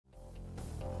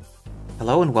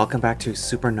Hello and welcome back to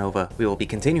Supernova. We will be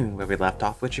continuing where we left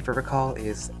off, which if you recall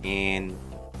is in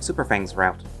Super Fang's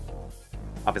route.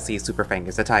 Obviously Super Fang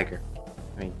is a tiger.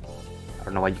 I mean, I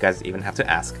don't know why you guys even have to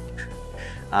ask.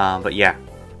 But yeah.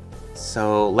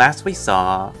 So last we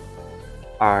saw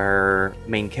our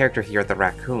main character here, the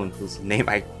raccoon, whose name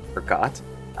I forgot.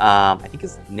 I think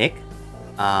it's Nick.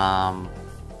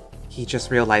 He just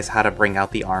realized how to bring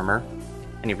out the armor,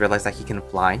 and he realized that he can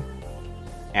fly.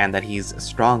 And that he's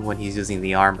strong when he's using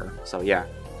the armor. So yeah.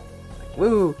 Like,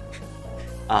 woo!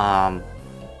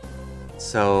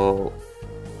 So...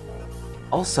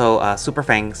 Also, Super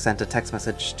Fang sent a text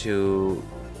message to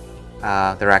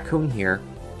the raccoon here,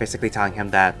 basically telling him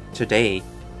that today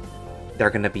they're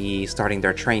gonna be starting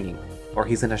their training. Or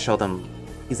he's gonna show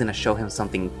him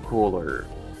something cool or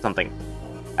something.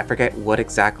 I forget what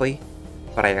exactly,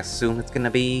 but I assume it's gonna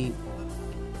be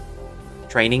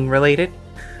training related.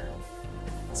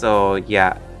 So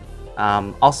yeah,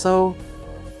 also,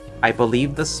 I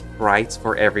believe the sprites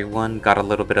for everyone got a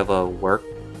little bit of a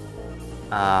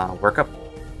workup,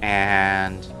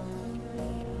 and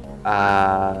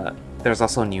there's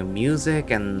also new music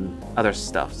and other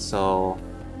stuff, so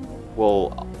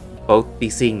we'll both be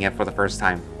seeing it for the first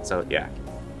time, so yeah.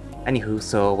 Anywho,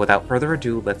 so without further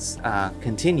ado, let's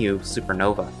continue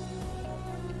Supernova.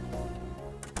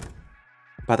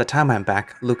 By the time I'm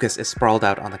back, Lucas is sprawled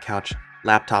out on the couch,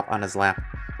 laptop on his lap,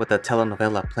 with a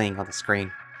telenovela playing on the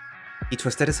screen. He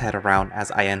twisted his head around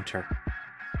as I enter.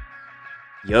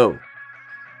 Yo.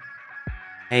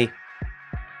 Hey.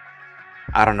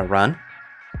 Out on a run?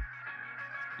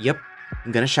 Yep,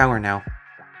 I'm gonna shower now.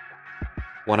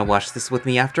 Wanna watch this with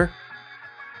me after?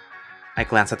 I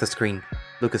glance at the screen.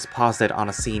 Lucas paused it on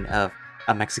a scene of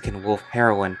a Mexican wolf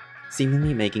heroine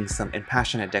seemingly making some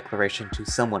impassionate declaration to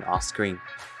someone off screen.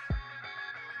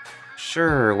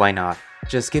 Sure, why not?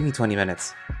 Just give me 20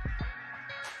 minutes.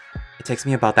 It takes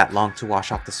me about that long to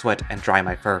wash off the sweat and dry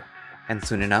my fur, and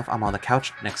soon enough I'm on the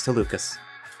couch next to Lucas.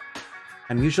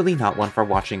 I'm usually not one for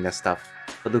watching this stuff,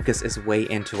 but Lucas is way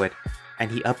into it, and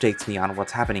he updates me on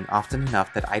what's happening often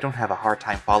enough that I don't have a hard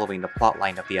time following the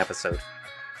plotline of the episode.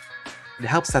 It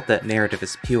helps that the narrative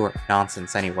is pure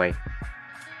nonsense anyway.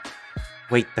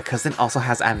 Wait, the cousin also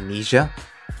has amnesia?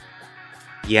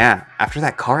 Yeah, after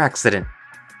that car accident.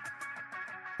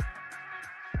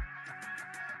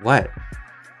 What?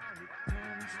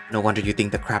 No wonder you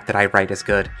think the crap that I write is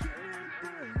good.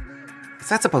 What's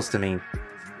that supposed to mean?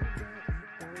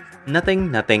 Nothing,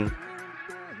 nothing.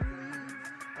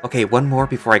 Okay, one more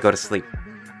before I go to sleep.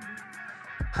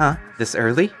 Huh? This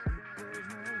early?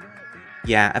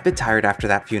 Yeah, a bit tired after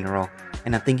that funeral,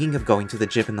 and I'm thinking of going to the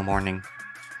gym in the morning.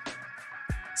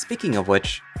 Speaking of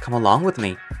which, come along with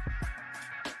me.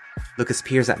 Lucas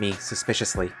peers at me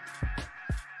suspiciously.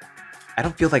 I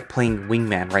don't feel like playing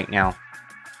wingman right now.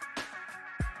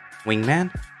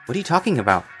 Wingman? What are you talking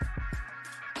about?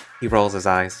 He rolls his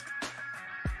eyes.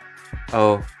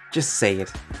 Oh, just say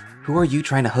it. Who are you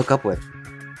trying to hook up with?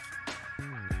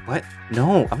 What?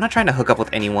 No, I'm not trying to hook up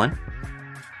with anyone.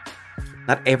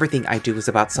 Not everything I do is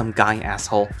about some guy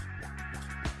asshole.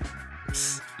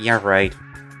 Psst, yeah, right.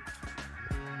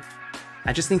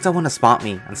 I just need someone to spot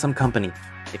me and some company.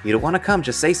 If you don't want to come,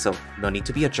 just say so. No need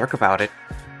to be a jerk about it.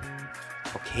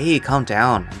 Okay, calm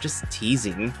down. I'm just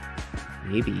teasing.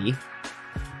 Maybe.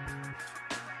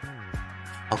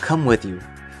 I'll come with you.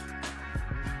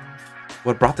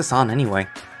 What brought this on anyway?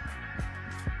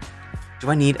 Do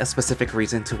I need a specific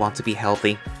reason to want to be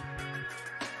healthy?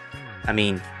 I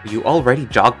mean, you already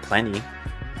jog plenty.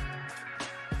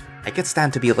 I could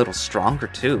stand to be a little stronger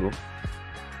too.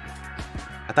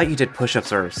 I thought you did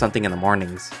push-ups or something in the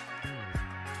mornings.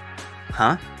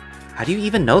 Huh? How do you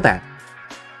even know that?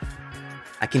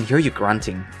 I can hear you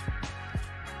grunting.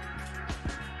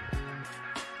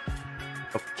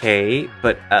 Okay,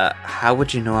 but how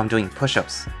would you know I'm doing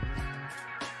push-ups?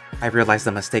 I realize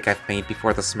the mistake I've made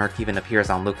before the smirk even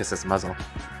appears on Lucas's muzzle.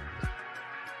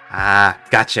 Ah,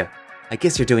 gotcha. I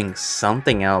guess you're doing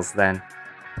something else then.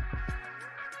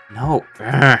 No,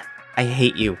 I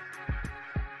hate you.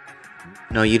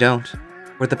 No, you don't.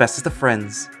 We're the bestest of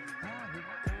friends.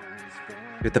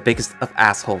 You're the biggest of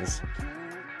assholes.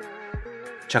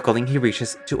 Chuckling, he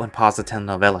reaches to unpause the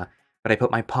telenovela, but I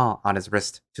put my paw on his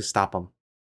wrist to stop him.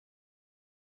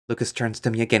 Lucas turns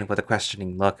to me again with a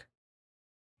questioning look.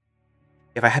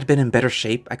 If I had been in better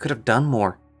shape, I could have done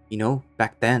more, you know,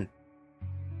 back then.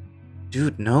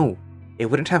 Dude, no. It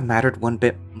wouldn't have mattered one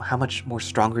bit how much more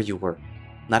stronger you were.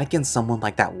 Not against someone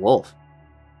like that wolf.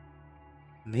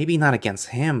 Maybe not against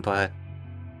him, but...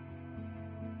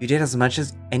 You did as much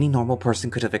as any normal person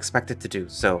could have expected to do,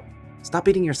 so stop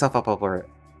beating yourself up over it.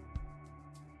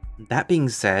 That being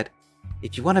said,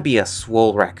 if you want to be a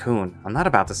swole raccoon, I'm not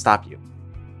about to stop you.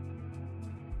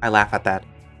 I laugh at that,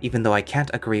 even though I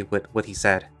can't agree with what he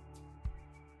said.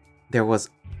 There was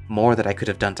more that I could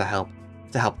have done to help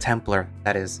Templar,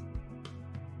 that is.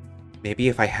 Maybe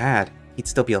if I had, he'd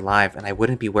still be alive and I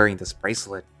wouldn't be wearing this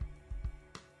bracelet.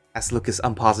 As Lucas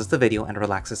unpauses the video and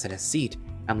relaxes in his seat,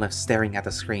 I'm left staring at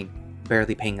the screen,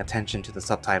 barely paying attention to the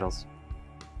subtitles.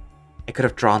 I could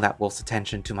have drawn that wolf's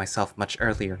attention to myself much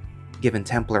earlier, given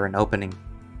Templar an opening.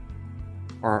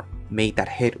 Or made that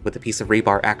hit with a piece of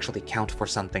rebar actually count for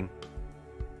something.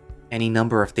 Any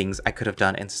number of things I could have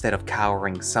done instead of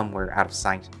cowering somewhere out of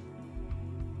sight.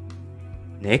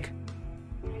 Nick?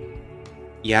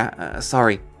 Yeah,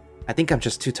 sorry. I think I'm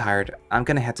just too tired. I'm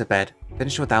gonna head to bed.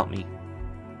 Finish without me.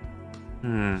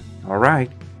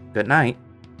 Alright. Good night.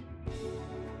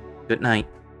 Good night.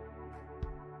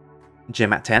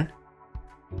 Gym at 10?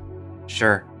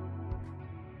 Sure.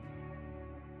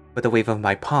 With a wave of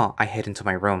my paw, I head into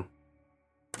my room.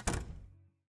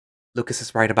 Lucas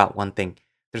is right about one thing.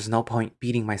 There's no point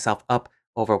beating myself up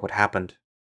over what happened.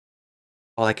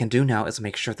 All I can do now is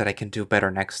make sure that I can do better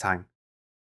next time.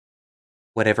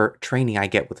 Whatever training I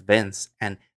get with Vince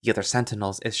and the other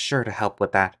Sentinels is sure to help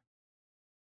with that.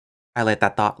 I let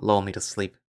that thought lull me to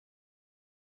sleep.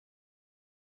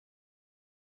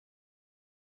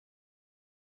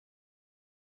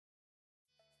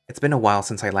 It's been a while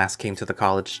since I last came to the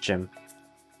college gym.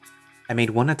 I made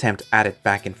one attempt at it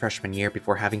back in freshman year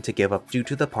before having to give up due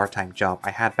to the part-time job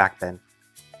I had back then.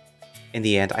 In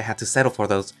the end, I had to settle for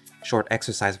those short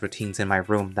exercise routines in my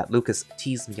room that Lucas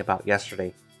teased me about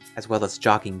yesterday, as well as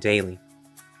jogging daily.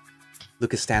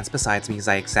 Lucas stands beside me as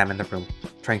I examine the room,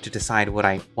 trying to decide what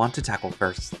I want to tackle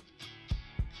first.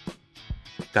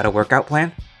 Got a workout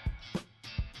plan?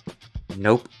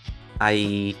 Nope.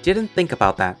 I didn't think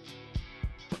about that.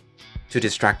 Too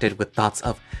distracted with thoughts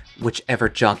of whichever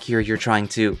jog here you're trying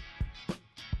to...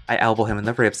 I elbow him in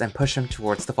the ribs and push him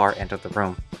towards the far end of the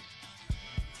room.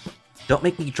 Don't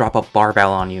make me drop a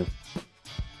barbell on you.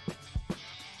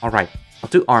 Alright, I'll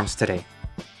do arms today.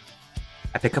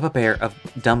 I pick up a pair of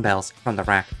dumbbells from the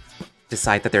rack,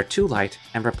 decide that they're too light,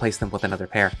 and replace them with another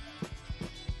pair.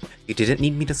 You didn't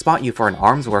need me to spot you for an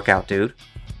arms workout, dude.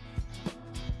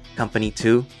 Company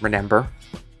 2, remember?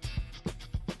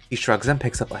 He shrugs and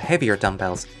picks up a heavier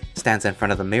dumbbells, stands in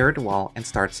front of the mirrored wall, and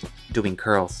starts doing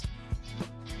curls.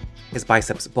 His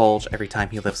biceps bulge every time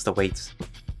he lifts the weights.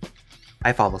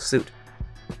 I follow suit.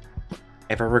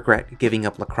 Ever regret giving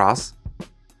up lacrosse?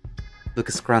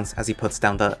 Lucas grunts as he puts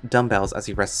down the dumbbells as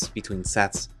he rests between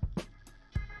sets.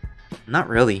 Not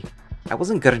really. I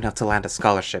wasn't good enough to land a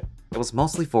scholarship. It was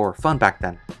mostly for fun back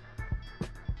then.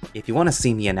 If you want to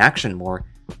see me in action more,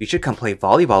 you should come play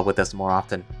volleyball with us more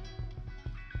often.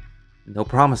 No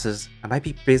promises. I might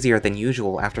be busier than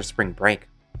usual after spring break.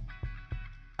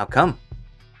 How come?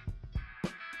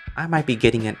 I might be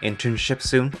getting an internship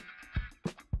soon.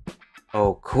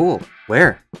 Oh, cool.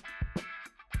 Where?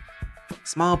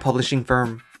 Small publishing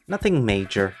firm. Nothing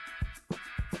major.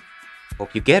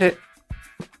 Hope you get it.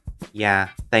 Yeah,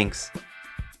 thanks.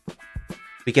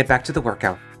 We get back to the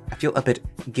workout. I feel a bit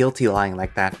guilty lying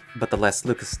like that, but the less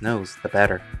Lucas knows, the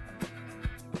better.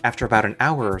 After about an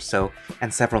hour or so,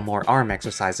 and several more arm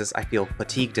exercises, I feel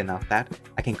fatigued enough that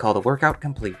I can call the workout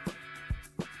complete.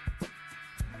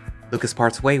 Lucas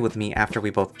parts way with me after we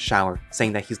both shower,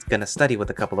 saying that he's gonna study with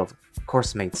a couple of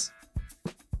course mates.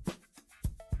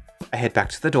 I head back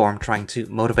to the dorm, trying to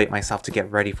motivate myself to get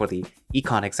ready for the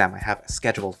econ exam I have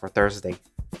scheduled for Thursday.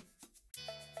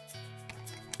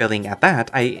 Failing at that,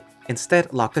 I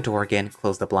instead lock the door again,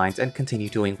 close the blinds, and continue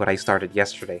doing what I started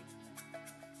yesterday.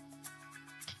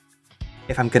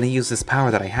 If I'm gonna use this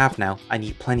power that I have now, I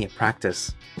need plenty of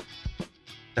practice.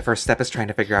 The first step is trying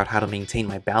to figure out how to maintain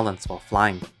my balance while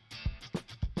flying.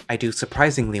 I do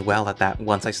surprisingly well at that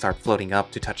once I start floating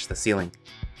up to touch the ceiling,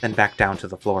 then back down to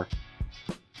the floor.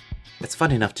 It's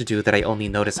fun enough to do that I only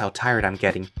notice how tired I'm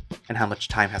getting, and how much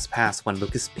time has passed when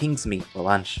Lucas pings me for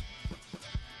lunch.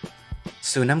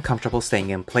 Soon I'm comfortable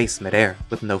staying in place midair,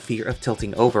 with no fear of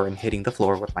tilting over and hitting the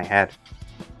floor with my head.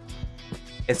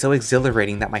 It's so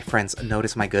exhilarating that my friends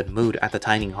notice my good mood at the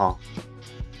dining hall.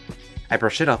 I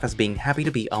brush it off as being happy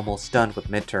to be almost done with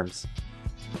midterms.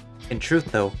 In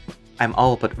truth though, I'm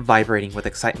all but vibrating with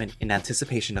excitement in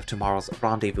anticipation of tomorrow's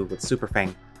rendezvous with Super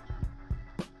Fang.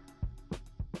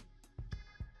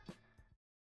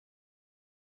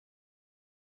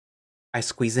 I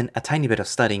squeeze in a tiny bit of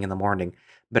studying in the morning,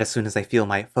 but as soon as I feel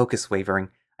my focus wavering,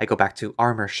 I go back to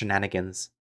armor shenanigans.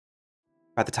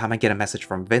 By the time I get a message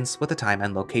from Vince with the time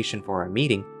and location for our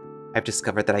meeting, I've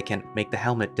discovered that I can make the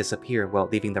helmet disappear while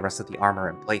leaving the rest of the armor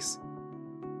in place.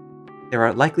 There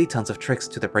are likely tons of tricks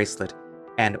to the bracelet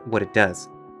and what it does,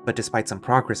 but despite some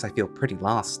progress, I feel pretty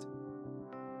lost.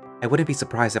 I wouldn't be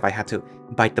surprised if I had to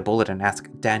bite the bullet and ask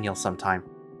Daniel sometime,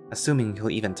 assuming he'll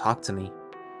even talk to me.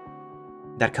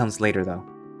 That comes later, though.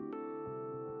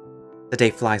 The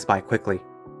day flies by quickly.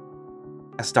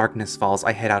 As darkness falls,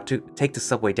 I head out to take the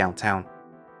subway downtown.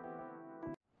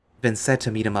 Vince said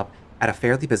to meet him up at a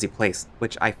fairly busy place,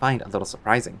 which I find a little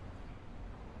surprising.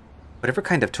 Whatever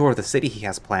kind of tour of the city he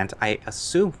has planned, I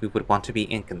assume we would want to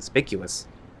be inconspicuous.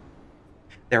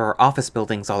 There are office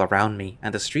buildings all around me,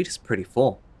 and the street is pretty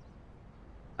full.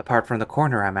 Apart from the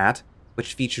corner I'm at,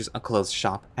 which features a closed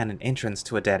shop and an entrance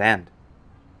to a dead end.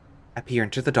 I peer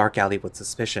into the dark alley with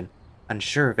suspicion,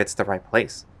 unsure if it's the right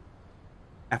place.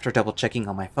 After double-checking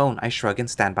on my phone, I shrug and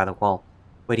stand by the wall,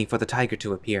 waiting for the tiger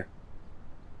to appear.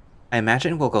 I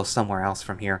imagine we'll go somewhere else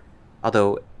from here,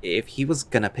 although if he was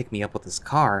gonna pick me up with his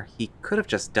car, he could have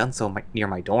just done so near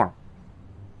my dorm.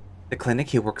 The clinic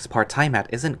he works part-time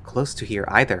at isn't close to here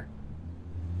either.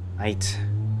 I've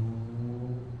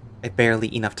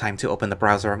barely enough time to open the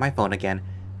browser on my phone again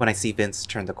when I see Vince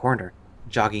turn the corner,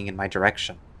 jogging in my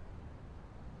direction.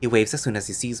 He waves as soon as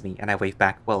he sees me, and I wave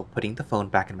back while putting the phone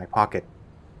back in my pocket.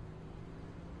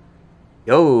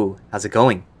 Yo, how's it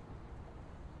going?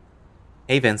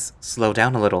 Hey Vince, slow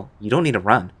down a little, you don't need to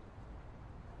run.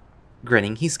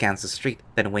 Grinning, he scans the street,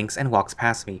 then winks and walks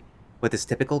past me, with his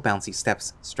typical bouncy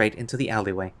steps straight into the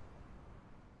alleyway.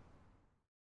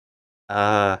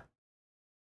 I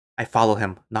follow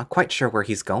him, not quite sure where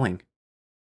he's going.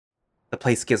 The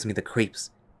place gives me the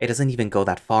creeps. It doesn't even go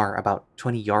that far, about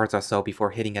 20 yards or so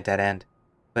before hitting a dead end,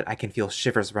 but I can feel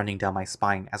shivers running down my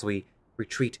spine as we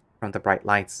retreat from the bright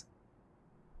lights.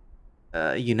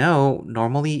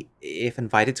 Normally, if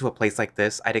invited to a place like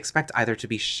this, I'd expect either to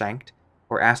be shanked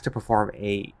or asked to perform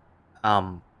a,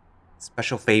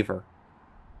 special favor.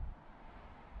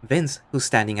 Vince, who's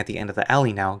standing at the end of the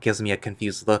alley now, gives me a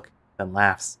confused look, then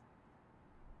laughs.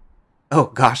 Oh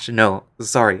gosh, no,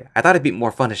 sorry, I thought it'd be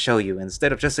more fun to show you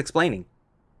instead of just explaining.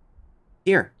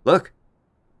 Here, look.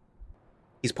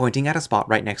 He's pointing at a spot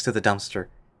right next to the dumpster.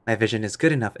 My vision is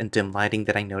good enough in dim lighting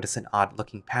that I notice an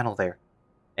odd-looking panel there.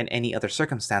 In any other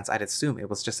circumstance, I'd assume it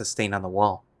was just a stain on the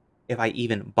wall, if I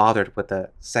even bothered with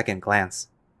a second glance.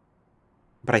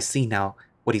 But I see now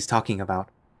what he's talking about.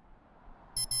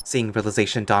 Seeing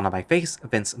realization dawn on my face,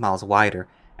 Vince smiles wider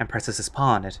and presses his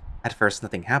paw on it. At first,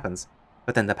 nothing happens,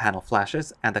 but then the panel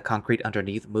flashes and the concrete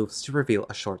underneath moves to reveal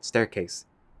a short staircase.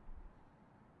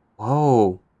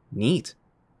 Whoa, neat.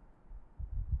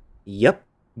 Yep,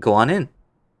 go on in.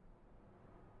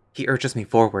 He urges me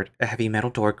forward. A heavy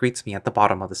metal door greets me at the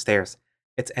bottom of the stairs,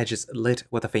 its edges lit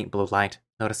with a faint blue light.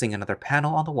 Noticing another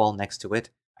panel on the wall next to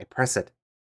it, I press it.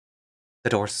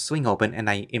 The doors swing open and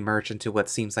I emerge into what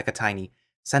seems like a tiny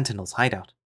sentinel's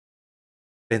hideout.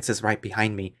 Vince is right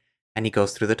behind me, and he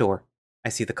goes through the door. I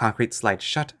see the concrete slide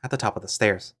shut at the top of the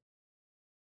stairs.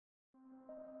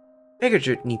 Figured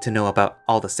you'd need to know about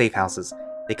all the safe houses.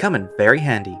 They come in very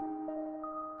handy.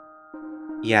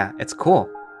 Yeah, it's cool.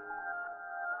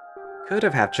 Could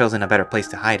have chosen a better place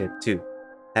to hide it, too.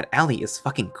 That alley is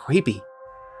fucking creepy.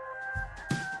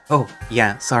 Oh,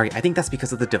 yeah, sorry, I think that's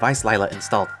because of the device Lila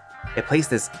installed. It plays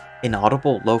this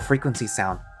inaudible low-frequency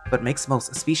sound, but makes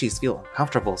most species feel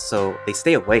uncomfortable, so they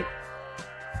stay away.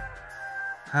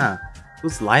 Huh,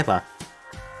 who's Lila?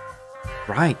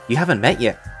 Right, you haven't met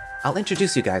yet. I'll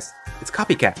introduce you guys. It's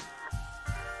Copycat.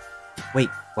 Wait,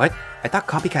 what? I thought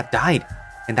Copycat died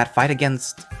in that fight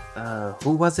against,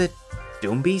 who was it?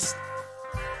 Doombeast?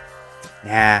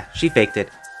 Nah, she faked it.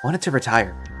 Wanted to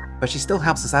retire, but she still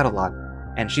helps us out a lot,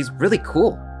 and she's really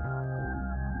cool.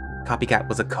 Copycat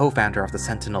was a co-founder of the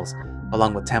Sentinels,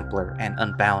 along with Templar and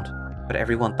Unbound, but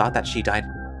everyone thought that she died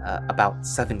about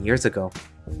 7 years ago.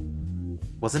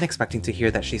 Wasn't expecting to hear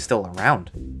that she's still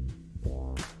around.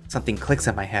 Something clicks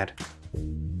in my head.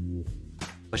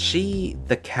 Was she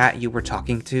the cat you were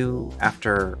talking to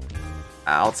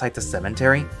outside the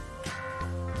cemetery?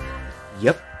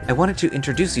 Yep, I wanted to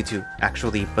introduce you to,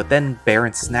 actually, but then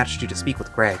Baron snatched you to speak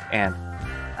with Greg, and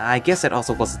I guess it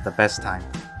also wasn't the best time.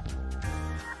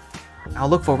 I'll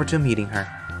look forward to meeting her.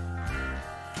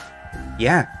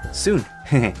 Yeah, soon.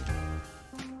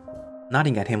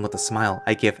 Nodding at him with a smile,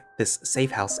 I give this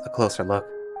safe house a closer look.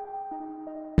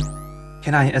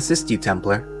 Can I assist you,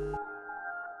 Templar?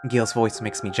 Gil's voice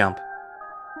makes me jump.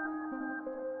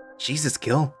 Jesus,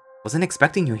 Gil. Wasn't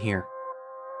expecting you here.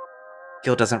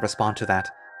 Gil doesn't respond to that,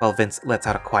 while Vince lets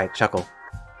out a quiet chuckle.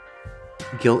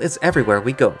 Gil is everywhere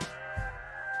we go.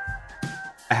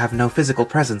 I have no physical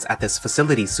presence at this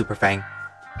facility, Super Fang.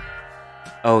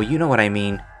 Oh, you know what I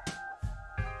mean.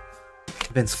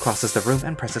 Vince crosses the room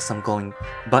and presses some glowing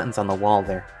buttons on the wall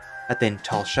there. A thin,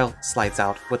 tall shell slides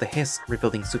out with a hiss,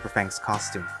 revealing Super Fang's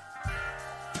costume.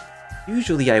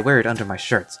 Usually I wear it under my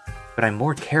shirts, but I'm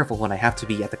more careful when I have to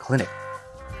be at the clinic.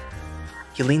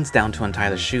 He leans down to untie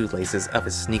the shoelaces of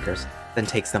his sneakers, then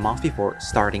takes them off before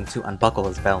starting to unbuckle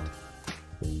his belt.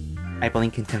 I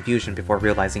blink in confusion before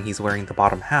realizing he's wearing the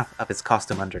bottom half of his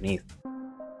costume underneath.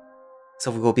 So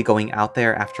we will be going out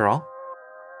there after all?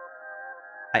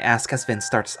 I ask as Vince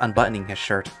starts unbuttoning his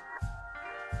shirt.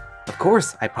 Of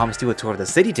course, I promised you a tour of the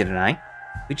city, didn't I?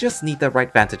 We just need the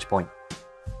right vantage point.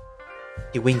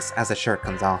 He winks as the shirt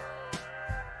comes off.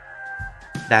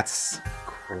 That's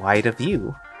quite a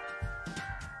view.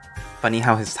 Funny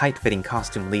how his tight-fitting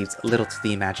costume leaves little to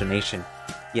the imagination,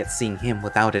 yet seeing him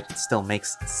without it still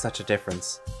makes such a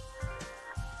difference.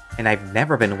 And I've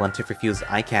never been one to refuse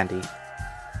eye candy.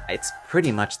 It's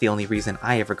pretty much the only reason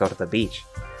I ever go to the beach.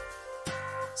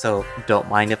 So don't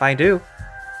mind if I do.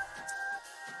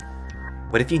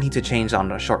 What if you need to change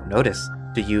on a short notice?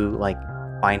 Do you, like,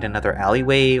 find another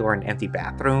alleyway or an empty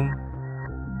bathroom?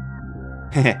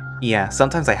 Yeah,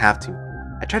 sometimes I have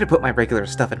to. I try to put my regular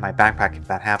stuff in my backpack if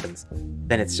that happens.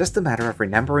 Then it's just a matter of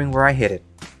remembering where I hid it.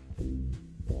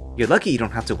 You're lucky you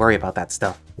don't have to worry about that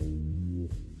stuff.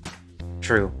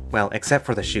 True, well, except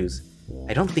for the shoes.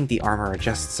 I don't think the armor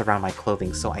adjusts around my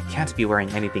clothing, so I can't be wearing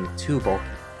anything too bulky.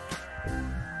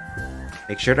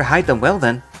 Make sure to hide them well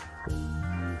then.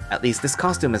 At least this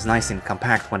costume is nice and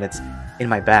compact when it's in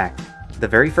my bag. The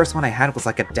very first one I had was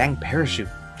like a dang parachute,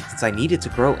 since I needed to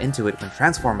grow into it when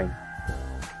transforming.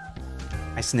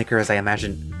 I snicker as I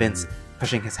imagine Vince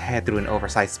pushing his head through an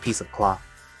oversized piece of cloth.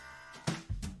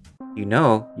 You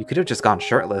know, you could have just gone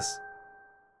shirtless.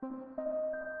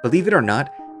 Believe it or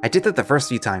not, I did that the first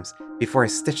few times, before I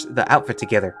stitched the outfit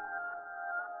together.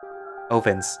 Oh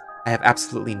Vince, I have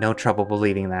absolutely no trouble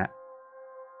believing that.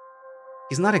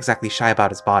 He's not exactly shy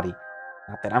about his body.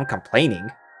 Not that I'm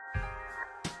complaining.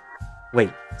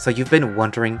 Wait, so you've been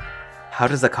wondering, how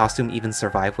does the costume even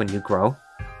survive when you grow?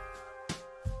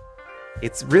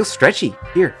 It's real stretchy.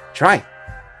 Here, try.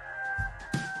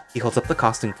 He holds up the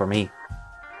costume for me.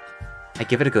 I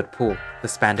give it a good pull. The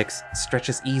spandex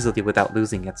stretches easily without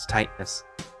losing its tightness.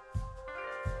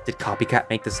 Did Copycat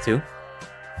make this too?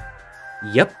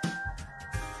 Yep.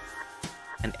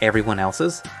 And everyone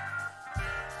else's?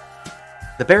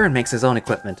 The Baron makes his own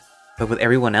equipment, but with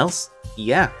everyone else,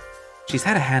 yeah, she's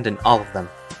had a hand in all of them.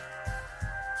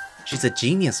 She's a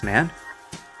genius, man.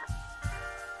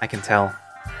 I can tell.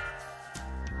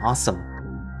 Awesome.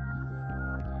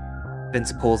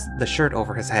 Vince pulls the shirt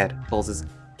over his head, pulls his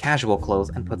casual clothes,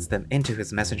 and puts them into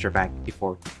his messenger bag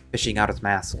before fishing out his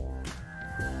mask.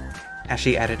 Has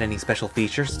she added any special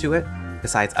features to it,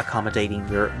 besides accommodating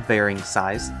your varying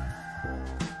size?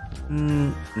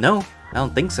 No, I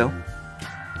don't think so.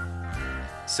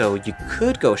 So you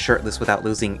could go shirtless without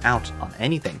losing out on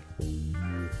anything.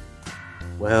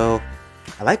 Well,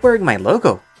 I like wearing my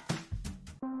logo.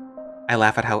 I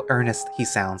laugh at how earnest he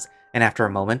sounds, and after a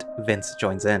moment, Vince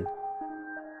joins in.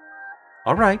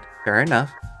 Alright, fair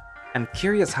enough. I'm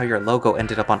curious how your logo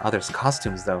ended up on others'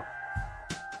 costumes, though.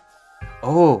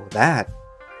 Oh, that.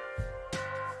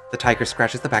 The tiger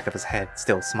scratches the back of his head,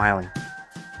 still smiling.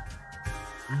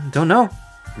 Don't know.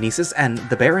 Nisus and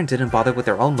the Baron didn't bother with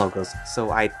their own logos, so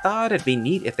I thought it'd be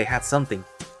neat if they had something,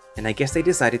 and I guess they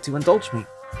decided to indulge me.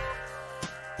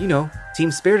 You know,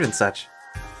 team spirit and such.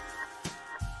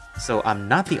 So I'm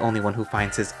not the only one who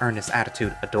finds his earnest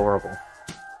attitude adorable.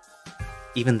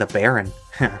 Even the Baron.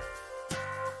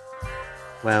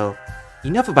 Well,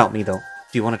 enough about me though.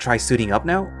 Do you want to try suiting up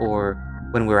now, or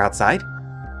when we're outside?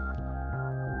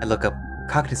 I look up,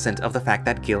 cognizant of the fact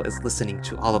that Gil is listening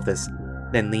to all of this,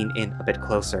 then lean in a bit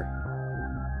closer.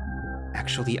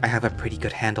 Actually, I have a pretty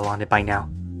good handle on it by now.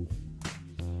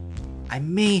 I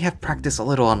may have practiced a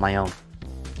little on my own.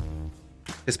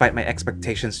 Despite my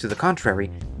expectations to the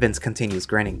contrary, Vince continues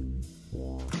grinning.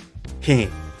 Heh,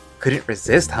 couldn't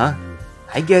resist, huh?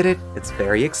 I get it, it's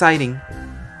very exciting.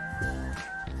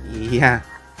 Yeah,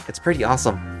 it's pretty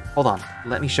awesome. Hold on,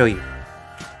 let me show you.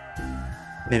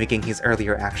 Mimicking his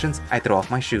earlier actions, I throw off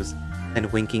my shoes.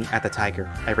 Then winking at the tiger,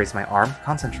 I raise my arm,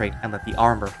 concentrate, and let the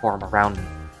armor form around me.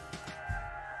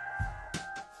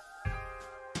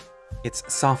 Its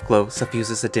soft glow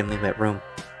suffuses the dimly lit room,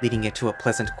 leading it to a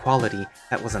pleasant quality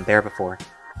that wasn't there before.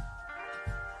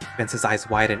 Vince's eyes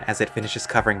widen as it finishes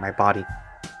covering my body.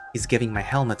 He's giving my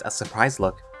helmet a surprised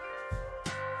look.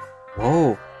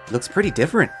 Whoa, looks pretty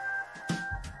different.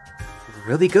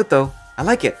 Really good though, I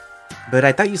like it. But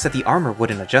I thought you said the armor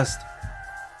wouldn't adjust.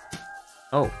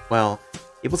 Oh, well,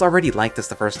 it was already like this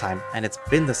the first time, and it's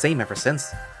been the same ever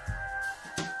since.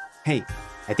 Hey,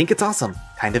 I think it's awesome.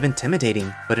 Kind of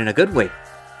intimidating, but in a good way.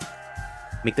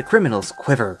 Make the criminals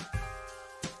quiver.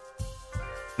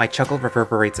 My chuckle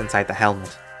reverberates inside the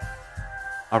helmet.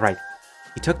 Alright,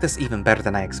 he took this even better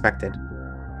than I expected.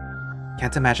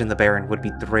 Can't imagine the Baron would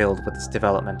be thrilled with this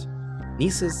development.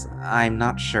 Nieces, I'm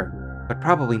not sure, but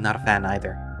probably not a fan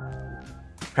either.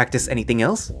 Practice anything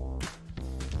else?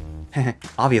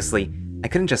 Obviously, I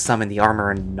couldn't just summon the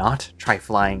armor and not try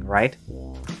flying, right?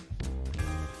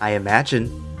 I imagine.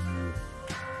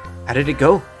 How did it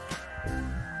go?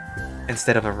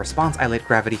 Instead of a response, I let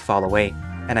gravity fall away,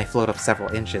 and I float up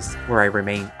several inches, where I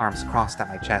remain, arms crossed at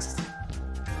my chest.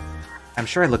 I'm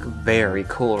sure I look very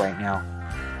cool right now.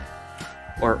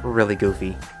 Or really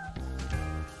goofy.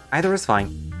 Either is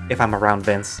fine, if I'm around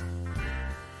Vince.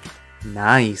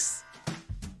 Nice.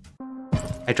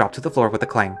 I drop to the floor with a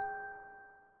clang.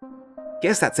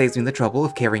 Guess that saves me the trouble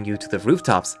of carrying you to the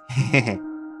rooftops.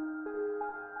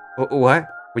 What?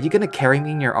 Were you gonna carry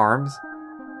me in your arms?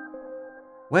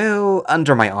 Well,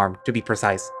 under my arm, to be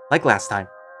precise, like last time.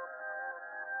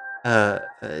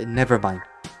 Never mind.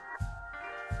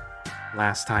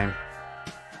 Last time.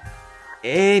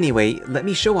 Anyway, let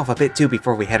me show off a bit too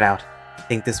before we head out.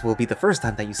 Think this will be the first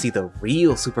time that you see the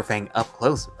real Super Fang up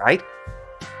close, right?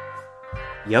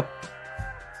 Yup.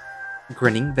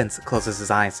 Grinning, Vince closes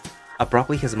his eyes.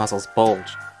 Abruptly, his muscles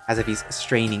bulge, as if he's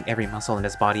straining every muscle in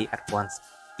his body at once,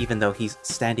 even though he's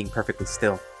standing perfectly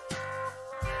still.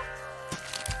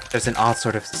 There's an odd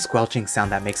sort of squelching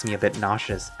sound that makes me a bit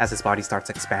nauseous as his body starts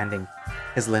expanding.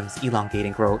 His limbs elongate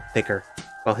and grow thicker,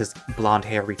 while his blonde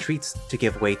hair retreats to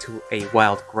give way to a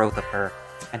wild growth of fur,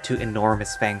 and two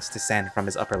enormous fangs descend from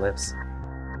his upper lips.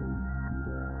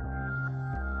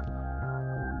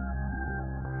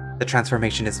 The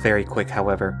transformation is very quick,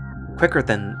 however, quicker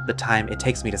than the time it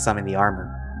takes me to summon the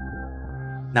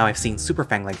armor. Now, I've seen Super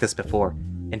Fang like this before,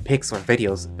 in pics or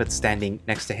videos, but standing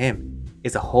next to him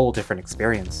is a whole different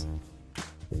experience.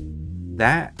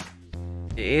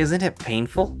 Isn't it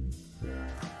painful?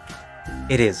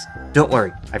 It is. Don't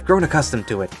worry, I've grown accustomed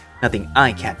to it. Nothing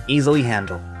I can't easily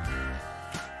handle.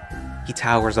 He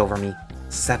towers over me,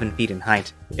 7 feet in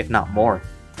height, if not more,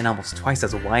 and almost twice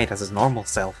as wide as his normal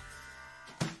self.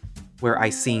 Were I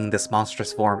seeing this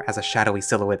monstrous form as a shadowy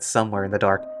silhouette somewhere in the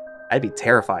dark, I'd be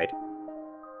terrified.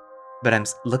 But I'm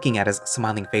looking at his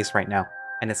smiling face right now,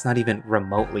 and it's not even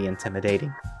remotely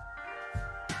intimidating.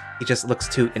 He just looks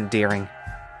too endearing.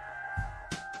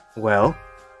 Well,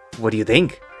 what do you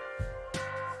think?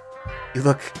 You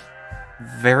look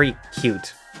very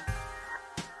cute.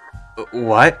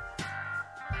 What?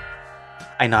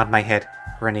 I nod my head,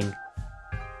 grinning.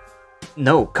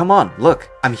 No, come on, look,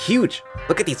 I'm huge!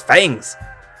 Look at these fangs!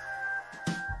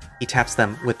 He taps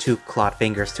them with 2 clawed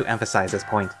fingers to emphasize his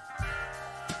point.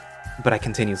 But I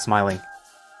continue smiling.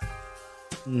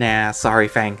 Nah, sorry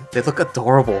Fang, they look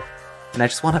adorable, and I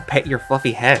just want to pet your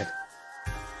fluffy head.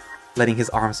 Letting his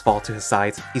arms fall to his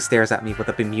sides, he stares at me with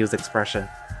a bemused expression.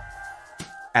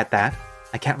 At that,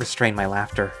 I can't restrain my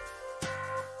laughter.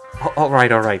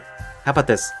 Alright. How about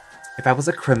this? If I was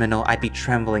a criminal, I'd be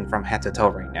trembling from head to toe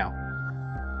right now.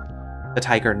 The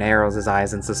tiger narrows his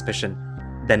eyes in suspicion,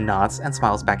 then nods and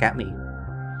smiles back at me.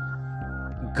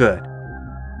 Good.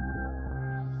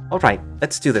 Alright,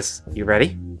 let's do this. You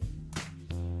ready?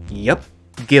 Yup.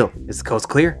 Gil, is the coast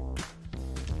clear?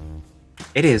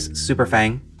 It is, Super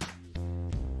Fang.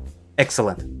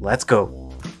 Excellent, let's go.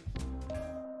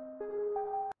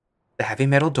 The heavy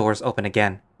metal doors open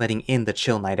again, letting in the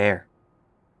chill night air.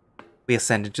 We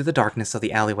ascend into the darkness of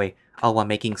the alleyway, all while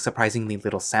making surprisingly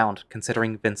little sound,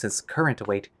 considering Vince's current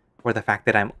weight, or the fact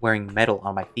that I'm wearing metal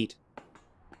on my feet.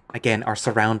 Again, our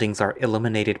surroundings are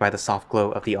illuminated by the soft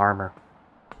glow of the armor.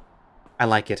 I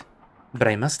like it, but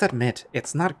I must admit,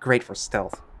 it's not great for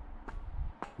stealth.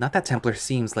 Not that Templar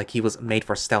seems like he was made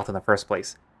for stealth in the first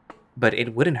place, but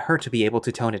it wouldn't hurt to be able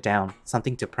to tone it down,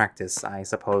 something to practice, I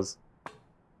suppose.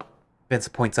 Vince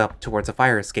points up towards a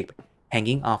fire escape,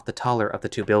 hanging off the taller of the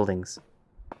 2 buildings.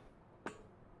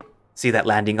 See that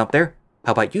landing up there?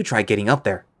 How about you try getting up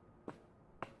there?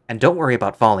 And don't worry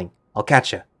about falling, I'll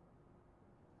catch you.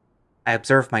 I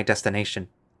observe my destination,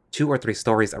 2 or 3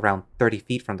 stories around 30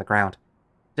 feet from the ground.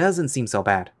 Doesn't seem so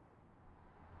bad.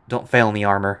 Don't fail me,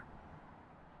 armor.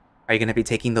 Are you gonna be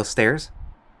taking those stairs?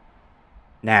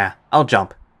 Nah, I'll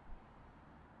jump.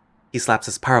 He slaps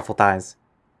his powerful thighs.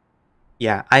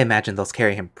 Yeah, I imagine those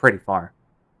carry him pretty far.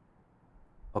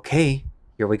 Okay,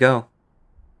 here we go.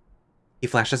 He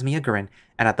flashes me a grin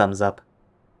and a thumbs up.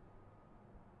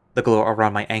 The glow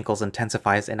around my ankles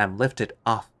intensifies and I'm lifted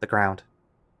off the ground.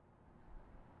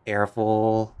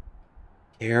 Careful.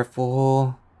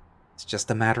 Careful. It's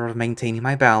just a matter of maintaining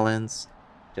my balance,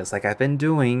 just like I've been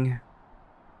doing.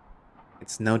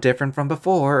 It's no different from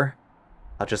before.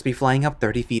 I'll just be flying up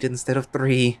 30 feet instead of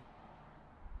 3.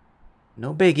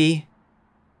 No biggie.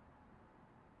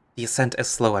 The ascent is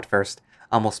slow at first,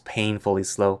 almost painfully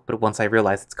slow, but once I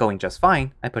realize it's going just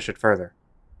fine, I push it further.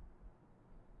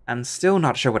 I'm still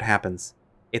not sure what happens.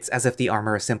 It's as if the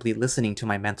armor is simply listening to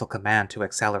my mental command to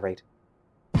accelerate.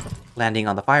 Landing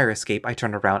on the fire escape, I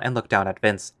turn around and look down at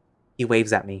Vince. He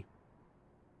waves at me.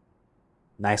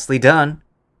 Nicely done.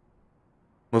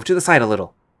 Move to the side a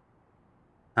little.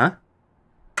 Huh?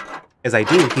 As I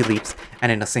do, he leaps,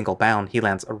 and in a single bound, he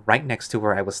lands right next to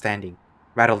where I was standing,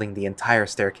 rattling the entire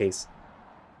staircase.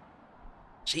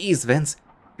 Jeez, Vince,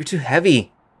 you're too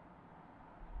heavy.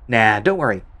 Nah, don't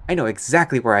worry. I know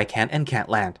exactly where I can and can't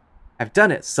land. I've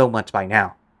done it so much by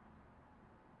now.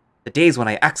 The days when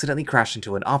I accidentally crash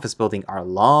into an office building are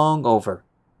long over.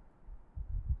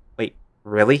 Wait,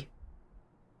 really?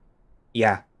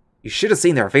 Yeah, you should have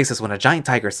seen their faces when a giant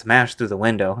tiger smashed through the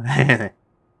window.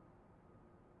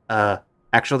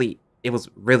 Actually, it was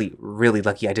really, really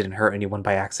lucky I didn't hurt anyone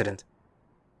by accident.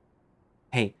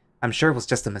 Hey, I'm sure it was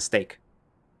just a mistake.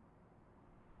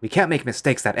 We can't make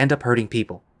mistakes that end up hurting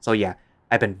people, so yeah,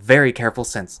 I've been very careful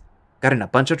since. Got in a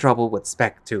bunch of trouble with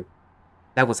Spec, too.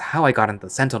 That was how I got into the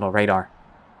Sentinel radar.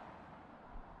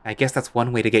 I guess that's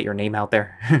one way to get your name out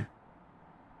there.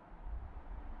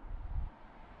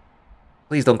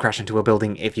 Please don't crash into a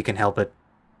building if you can help it.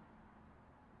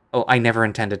 Oh, I never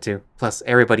intended to. Plus,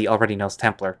 everybody already knows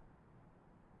Templar.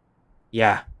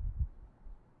 Yeah.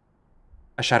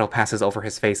 A shadow passes over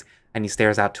his face, and he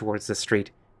stares out towards the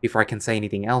street. Before I can say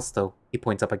anything else, though, he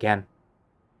points up again.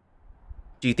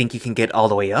 Do you think you can get all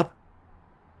the way up?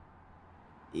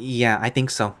 Yeah, I think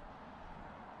so.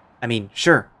 I mean,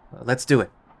 sure. Let's do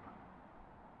it.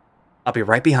 I'll be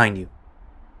right behind you.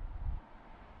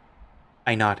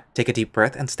 I nod, take a deep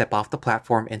breath, and step off the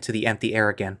platform into the empty air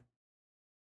again.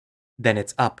 Then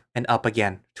it's up and up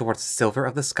again, towards the silver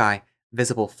of the sky,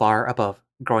 visible far above,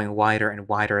 growing wider and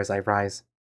wider as I rise.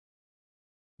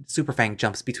 Super Fang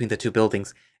jumps between the two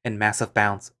buildings in massive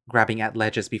bounds, grabbing at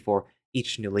ledges before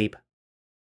each new leap.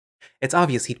 It's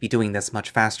obvious he'd be doing this much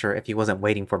faster if he wasn't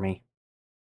waiting for me.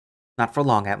 Not for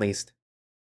long, at least.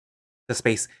 The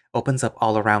space opens up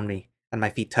all around me, and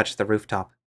my feet touch the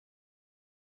rooftop.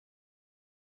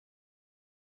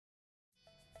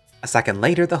 A second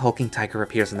later, the hulking tiger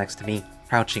appears next to me,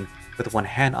 crouching, with one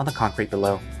hand on the concrete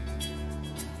below.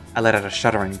 I let out a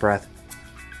shuddering breath.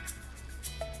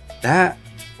 That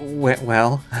went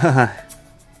well.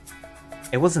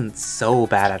 It wasn't so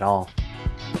bad at all.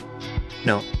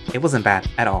 No, it wasn't bad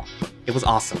at all. It was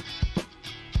awesome.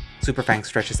 Super Fang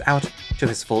stretches out to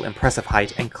his full impressive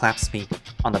height and claps me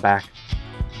on the back.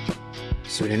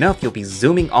 Soon enough, you'll be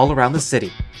zooming all around the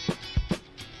city.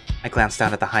 I glance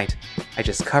down at the height. I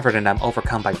just covered and I'm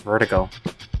overcome by vertigo.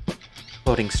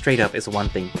 Floating straight up is one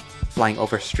thing. Flying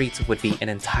over streets would be an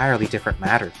entirely different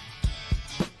matter.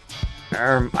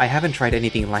 I haven't tried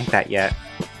anything like that yet.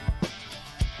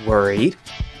 Worried?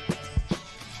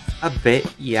 A bit,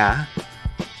 yeah.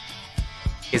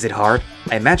 Is it hard?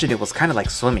 I imagine it was kind of like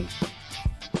swimming.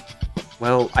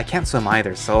 Well, I can't swim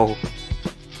either, so...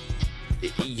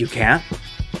 You can't?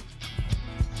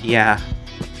 Yeah.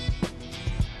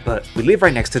 But we live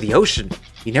right next to the ocean.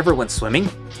 You never went swimming?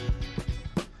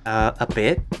 A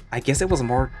bit. I guess it was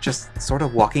more just sort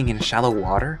of walking in shallow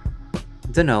water.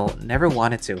 Dunno, never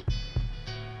wanted to.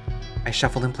 I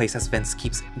shuffle in place as Vince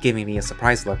keeps giving me a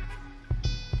surprised look.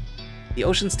 The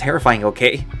ocean's terrifying,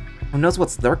 okay? Who knows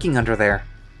what's lurking under there?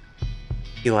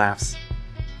 He laughs.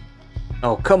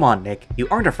 Oh, come on, Nick. You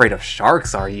aren't afraid of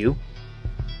sharks, are you?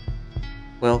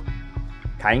 Well,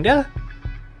 kinda?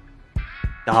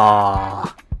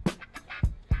 Ah.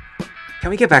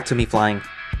 Can we get back to me flying?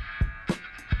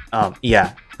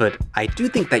 Yeah, but I do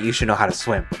think that you should know how to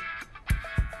swim.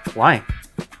 Why?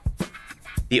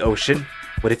 The ocean?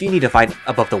 What if you need to fight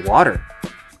above the water?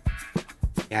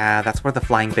 Yeah, that's where the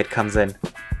flying bit comes in.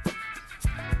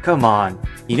 Come on,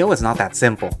 you know it's not that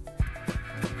simple.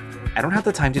 I don't have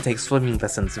the time to take swimming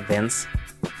lessons, Vince.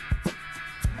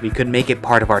 We could make it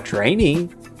part of our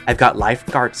training. I've got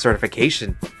lifeguard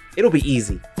certification. It'll be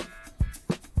easy.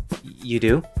 You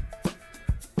do?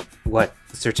 What,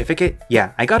 the certificate?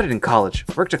 Yeah, I got it in college.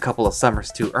 Worked a couple of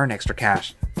summers to earn extra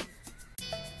cash.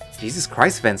 Jesus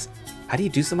Christ, Vince. How do you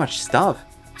do so much stuff?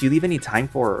 Do you leave any time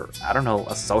for, I don't know,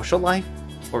 a social life?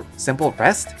 Or simple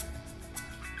rest?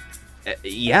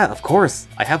 Yeah, of course.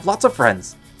 I have lots of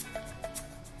friends.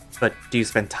 But do you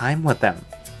spend time with them?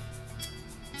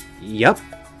 Yup.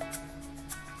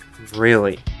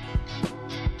 Really?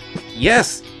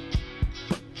 Yes!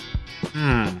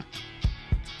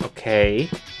 Okay.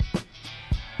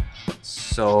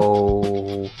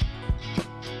 So...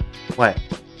 What?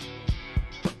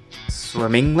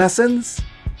 Swimming lessons?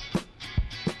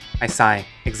 I sigh,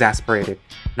 exasperated.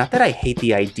 Not that I hate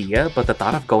the idea, but the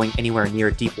thought of going anywhere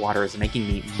near deep water is making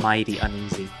me mighty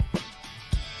uneasy.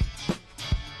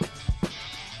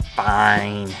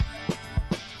 Fine.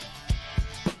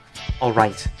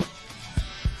 Alright.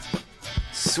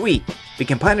 Sweet! We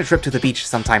can plan a trip to the beach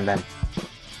sometime then.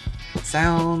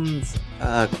 Sounds...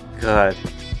 good.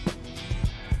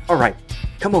 Alright,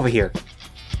 come over here.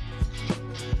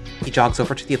 He jogs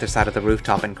over to the other side of the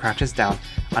rooftop and crouches down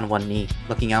on one knee,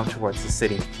 looking out towards the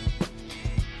city.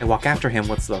 I walk after him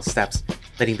with slow steps,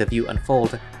 letting the view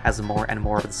unfold as more and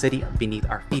more of the city beneath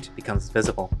our feet becomes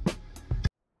visible.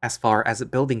 As far as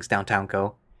buildings downtown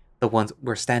go, the ones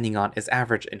we're standing on is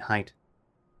average in height.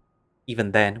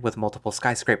 Even then, with multiple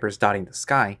skyscrapers dotting the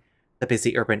sky, the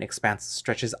busy urban expanse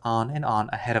stretches on and on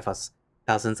ahead of us,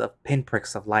 thousands of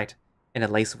pinpricks of light, in a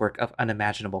lacework of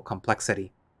unimaginable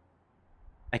complexity.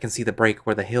 I can see the break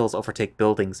where the hills overtake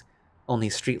buildings, only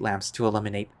street lamps to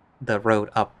illuminate the road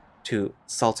up to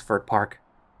Saltsford Park.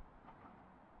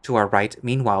 To our right,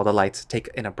 meanwhile, the lights take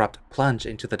an abrupt plunge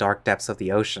into the dark depths of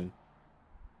the ocean.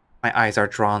 My eyes are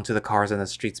drawn to the cars in the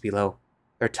streets below.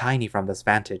 They're tiny from this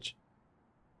vantage.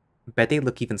 Bet they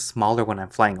look even smaller when I'm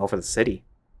flying over the city.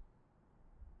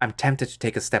 I'm tempted to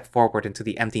take a step forward into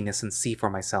the emptiness and see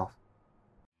for myself.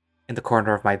 In the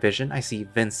corner of my vision, I see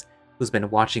Vince, who's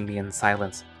been watching me in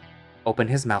silence, open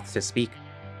his mouth to speak.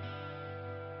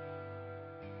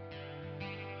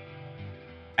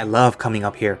 I love coming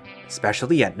up here,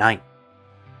 especially at night.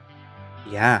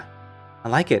 Yeah, I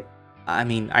like it. I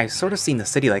mean, I've sort of seen the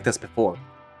city like this before.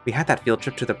 We had that field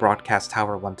trip to the broadcast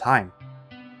tower one time.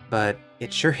 But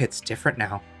it sure hits different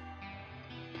now.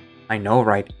 I know,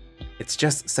 right? It's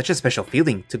just such a special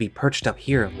feeling to be perched up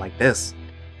here like this.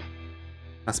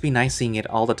 Must be nice seeing it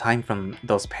all the time from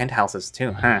those penthouses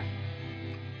too, huh?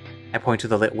 I point to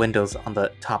the lit windows on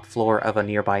the top floor of a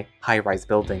nearby high-rise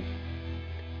building.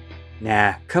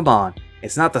 Nah, come on.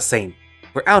 It's not the same.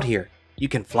 We're out here. You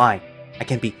can fly. I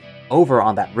can be over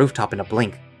on that rooftop in a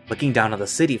blink. Looking down on the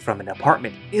city from an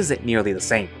apartment isn't nearly the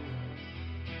same.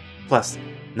 Plus,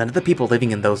 none of the people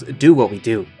living in those do what we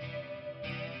do.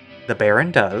 The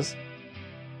Baron does.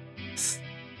 Psst,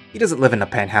 he doesn't live in a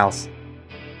penthouse.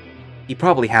 He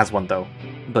probably has one though,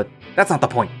 but that's not the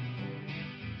point.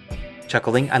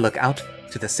 Chuckling, I look out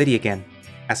to the city again.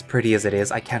 As pretty as it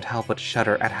is, I can't help but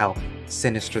shudder at how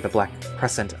sinister the black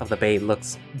crescent of the bay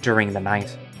looks during the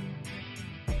night.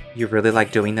 You really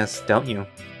like doing this, don't you?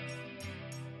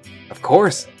 Of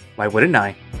course! Why wouldn't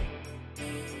I?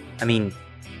 I mean,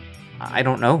 I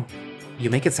don't know. You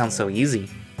make it sound so easy.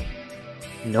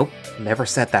 Nope, never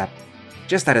said that.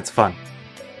 Just that it's fun.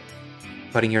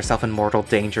 Putting yourself in mortal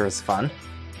danger is fun?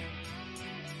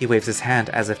 He waves his hand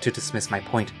as if to dismiss my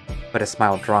point, but his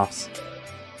smile drops.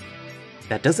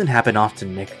 That doesn't happen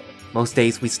often, Nick. Most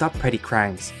days we stop petty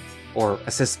crimes, or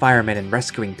assist firemen in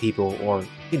rescuing people, or,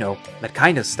 you know, that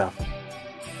kind of stuff.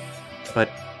 But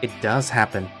it does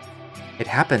happen. It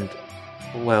happened,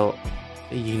 well,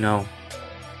 you know.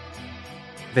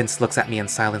 Vince looks at me in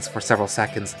silence for several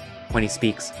seconds. When he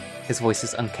speaks, his voice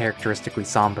is uncharacteristically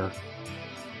somber.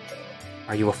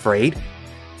 Are you afraid?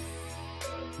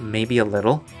 Maybe a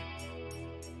little.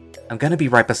 I'm gonna be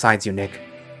right beside you, Nick.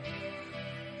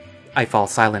 I fall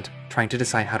silent, trying to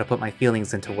decide how to put my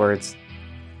feelings into words.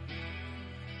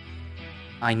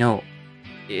 I know.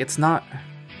 That's not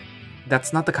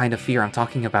the kind of fear I'm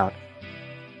talking about.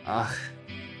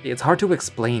 It's hard to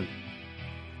explain.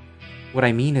 What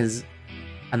I mean is,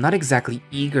 I'm not exactly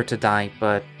eager to die,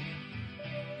 but...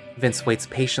 Vince waits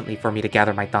patiently for me to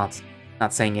gather my thoughts,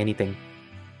 not saying anything.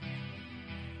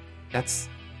 That's...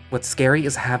 what's scary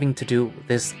is having to do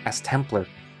this as Templar.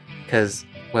 Cause,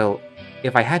 well,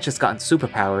 if I had just gotten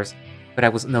superpowers, but I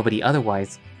was nobody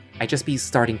otherwise, I'd just be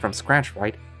starting from scratch,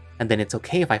 right? And then it's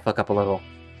okay if I fuck up a little.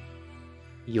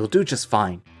 You'll do just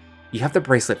fine. You have the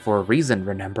bracelet for a reason,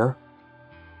 remember?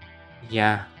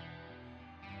 Yeah.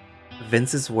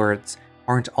 Vince's words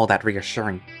aren't all that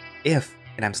reassuring. If,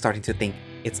 and I'm starting to think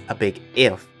it's a big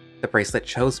if, the bracelet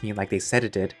chose me like they said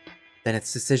it did, then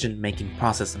its decision-making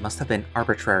process must have been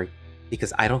arbitrary,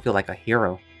 because I don't feel like a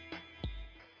hero.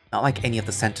 Not like any of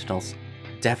the Sentinels.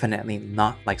 Definitely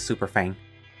not like Super Fang.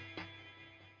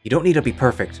 You don't need to be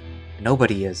perfect.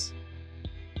 Nobody is.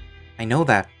 I know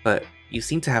that, but you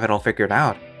seem to have it all figured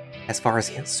out. As far as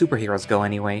superheroes go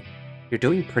anyway. You're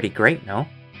doing pretty great, no?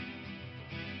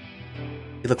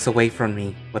 He looks away from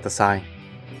me with a sigh.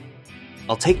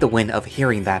 I'll take the win of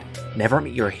hearing that never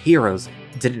meet your heroes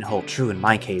didn't hold true in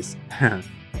my case.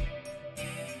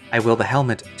 I will the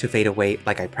helmet to fade away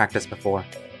like I practiced before.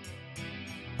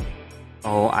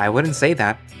 Oh, I wouldn't say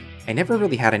that. I never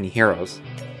really had any heroes.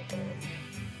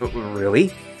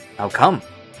 Really? How come?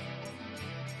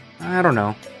 I don't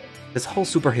know. This whole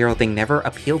superhero thing never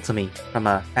appealed to me from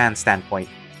a fan standpoint.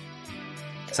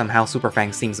 Somehow Super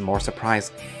Fang seems more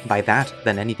surprised by that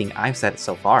than anything I've said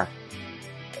so far.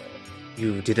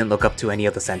 You didn't look up to any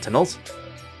of the Sentinels?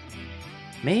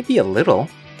 Maybe a little.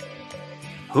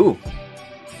 Who?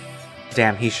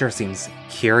 Damn, he sure seems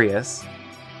curious.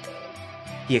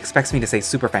 He expects me to say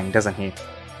Super Fang, doesn't he?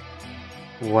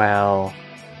 Well...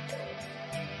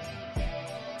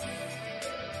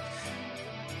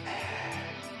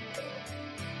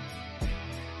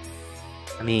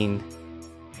 I mean...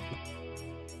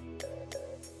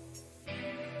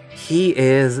 He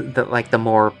is the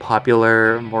more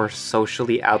popular, more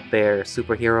socially out there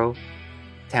superhero.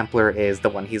 Templar is the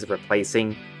one he's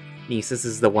replacing. Nesis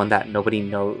is the one that nobody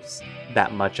knows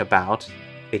that much about.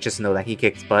 They just know that he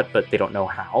kicks butt, but they don't know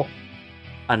how.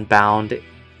 Unbound,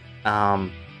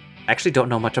 I actually don't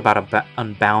know much about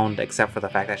Unbound except for the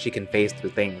fact that she can phase through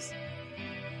things.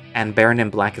 And Baron in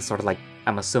Black is sort of like,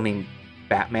 I'm assuming,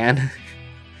 Batman.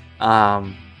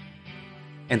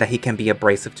 And that he can be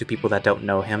abrasive to people that don't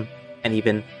know him. And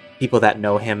even people that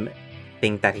know him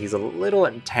think that he's a little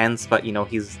intense, but you know,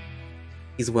 he's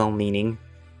well-meaning.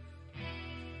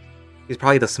 He's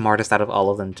probably the smartest out of all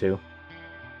of them, too.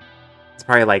 It's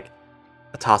probably like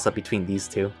a toss-up between these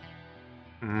two.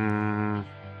 I'm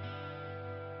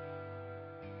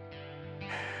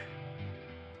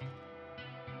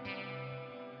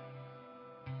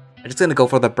just gonna go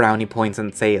for the brownie points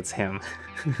and say it's him.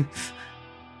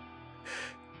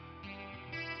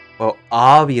 Well,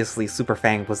 obviously Super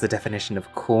Fang was the definition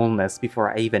of coolness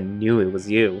before I even knew it was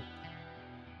you.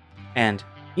 And,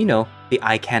 you know, the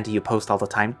eye candy you post all the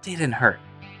time didn't hurt.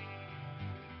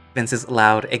 Vince's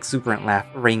loud, exuberant laugh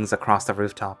rings across the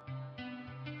rooftop.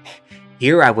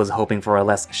 Here I was hoping for a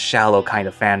less shallow kind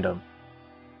of fandom.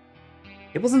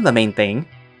 It wasn't the main thing.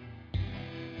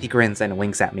 He grins and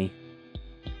winks at me.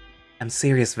 I'm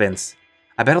serious, Vince.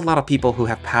 I bet a lot of people who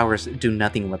have powers do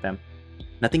nothing with them.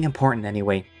 Nothing important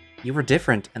anyway. You were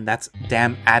different, and that's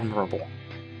damn admirable.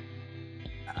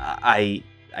 I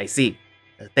see.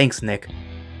 Thanks, Nick.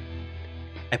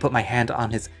 I put my hand on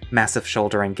his massive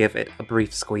shoulder and give it a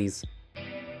brief squeeze.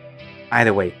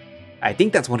 Either way, I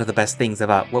think that's one of the best things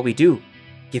about what we do.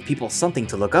 Give people something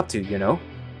to look up to, you know?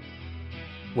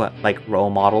 What, like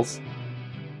role models?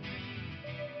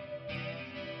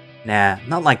 Nah,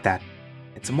 not like that.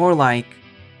 It's more like...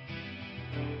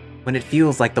 when it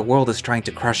feels like the world is trying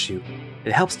to crush you,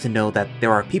 it helps to know that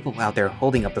there are people out there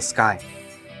holding up the sky.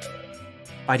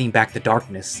 Fighting back the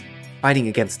darkness, fighting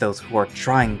against those who are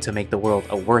trying to make the world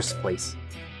a worse place.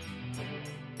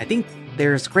 I think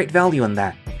there's great value in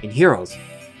that, in heroes.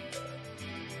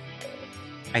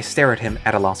 I stare at him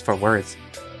at a loss for words.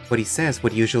 What he says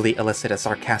would usually elicit a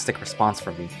sarcastic response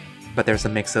from me, but there's a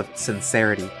mix of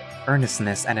sincerity,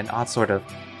 earnestness, and an odd sort of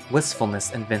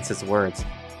wistfulness in Vince's words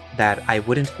that I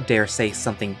wouldn't dare say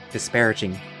something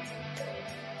disparaging.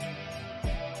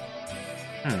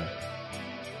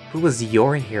 Who was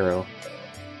your hero?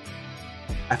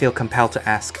 I feel compelled to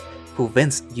ask who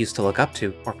Vince used to look up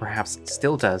to, or perhaps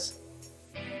still does.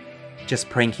 Just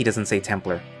praying he doesn't say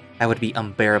Templar. That would be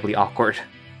unbearably awkward.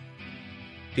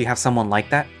 Do you have someone like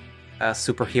that? A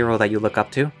superhero that you look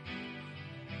up to?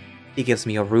 He gives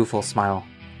me a rueful smile.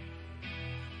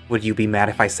 Would you be mad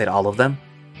if I said all of them?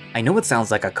 I know it sounds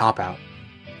like a cop-out.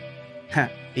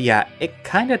 Yeah, it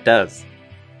kinda does.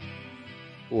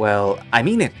 Well, I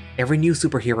mean it. Every new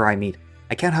superhero I meet,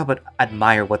 I can't help but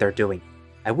admire what they're doing.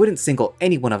 I wouldn't single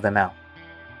any one of them out.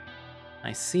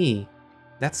 I see.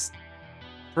 That's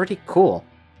pretty cool.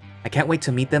 I can't wait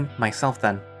to meet them myself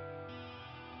then.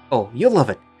 Oh, you'll love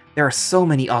it. There are so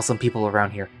many awesome people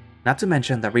around here, not to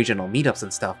mention the regional meetups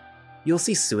and stuff. You'll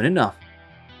see soon enough.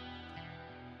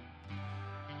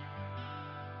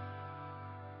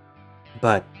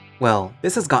 But, well,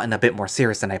 this has gotten a bit more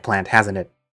serious than I planned, hasn't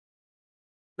it?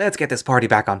 Let's get this party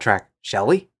back on track, shall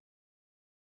we?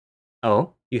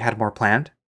 Oh, you had more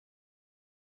planned?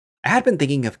 I had been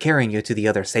thinking of carrying you to the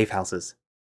other safe houses.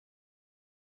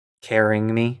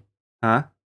 Carrying me? Huh?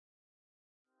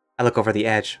 I look over the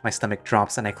edge, my stomach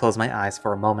drops, and I close my eyes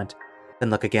for a moment,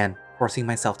 then look again, forcing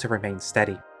myself to remain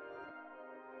steady.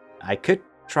 I could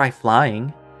try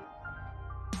flying.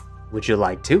 Would you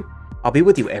like to? I'll be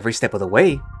with you every step of the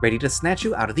way, ready to snatch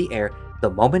you out of the air the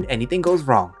moment anything goes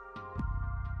wrong.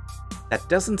 That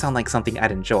doesn't sound like something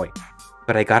I'd enjoy,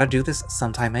 but I gotta do this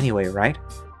sometime anyway, right?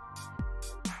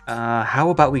 How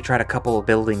about we try a couple of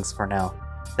buildings for now,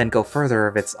 then go further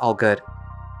if it's all good?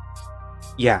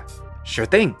 Yeah, sure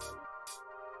thing.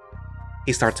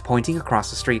 He starts pointing across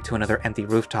the street to another empty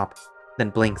rooftop, then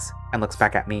blinks and looks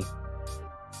back at me.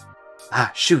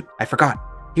 Ah, shoot, I forgot.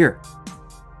 Here.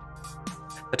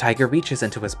 The tiger reaches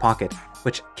into his pocket,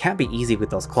 which can't be easy with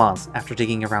those claws. After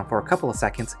digging around for a couple of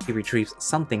seconds, he retrieves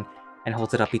something and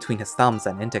holds it up between his thumbs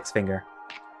and index finger.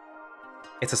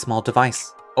 It's a small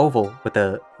device, oval with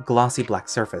a glossy black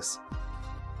surface.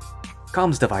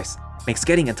 Comms device, makes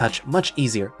getting in touch much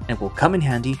easier and will come in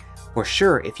handy for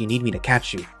sure if you need me to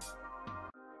catch you.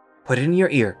 Put it in your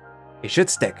ear, it should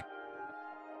stick.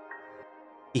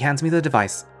 He hands me the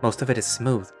device. Most of it is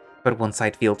smooth, but one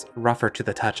side feels rougher to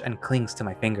the touch and clings to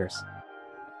my fingers.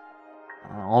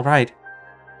 Alright.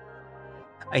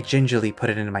 I gingerly put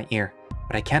it in my ear,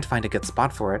 but I can't find a good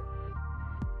spot for it.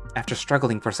 After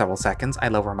struggling for several seconds, I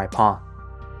lower my paw.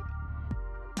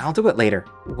 I'll do it later,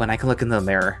 when I can look in the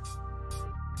mirror.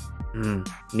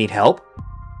 Need help?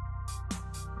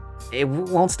 It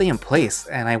won't stay in place,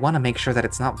 and I want to make sure that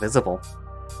it's not visible.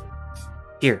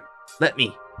 Here, let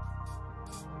me.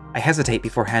 I hesitate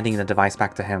before handing the device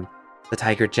back to him. The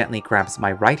tiger gently grabs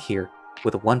my right ear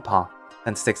with one paw,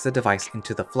 then sticks the device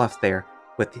into the fluff there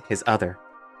with his other.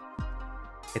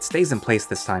 It stays in place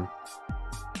this time.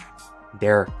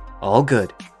 They're all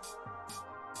good.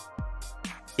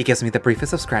 He gives me the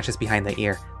briefest of scratches behind the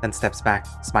ear, then steps back,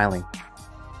 smiling.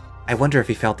 I wonder if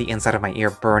he felt the inside of my ear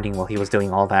burning while he was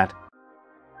doing all that.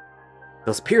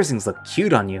 Those piercings look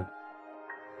cute on you.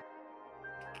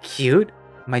 Cute?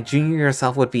 My junior year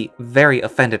self would be very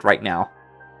offended right now.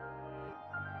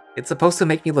 It's supposed to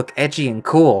make me look edgy and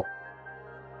cool.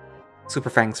 Super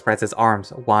Fang spreads his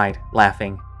arms wide,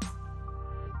 laughing.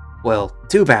 Well,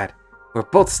 too bad. We're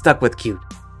both stuck with cute.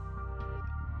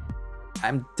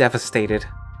 I'm devastated.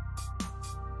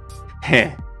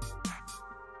 Heh.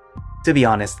 To be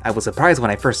honest, I was surprised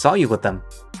when I first saw you with them.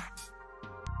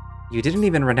 You didn't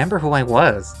even remember who I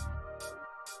was.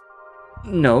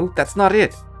 No, that's not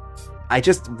it. I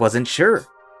just wasn't sure.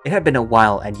 It had been a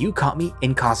while and you caught me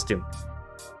in costume.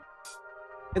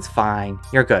 It's fine,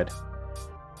 you're good.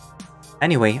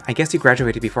 Anyway, I guess you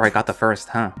graduated before I got the first,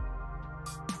 huh?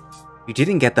 You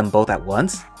didn't get them both at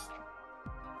once?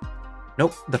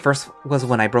 Nope, the first was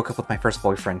when I broke up with my first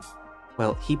boyfriend.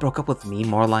 Well, he broke up with me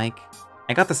more like.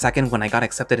 I got the second when I got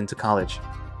accepted into college.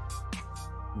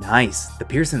 Nice, the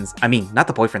Pearsons, not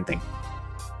the boyfriend thing.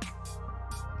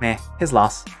 Meh, his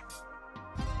loss.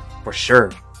 For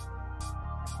sure.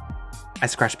 I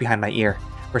scratched behind my ear,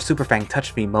 where Super Fang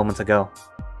touched me moments ago.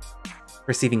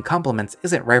 Receiving compliments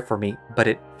isn't rare for me, but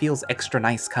it feels extra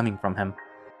nice coming from him.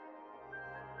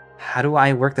 How do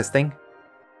I work this thing?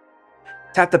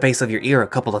 Tap the base of your ear a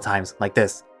couple of times, like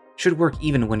this. Should work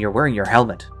even when you're wearing your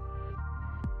helmet.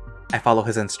 I follow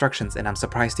his instructions and I'm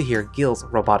surprised to hear Gil's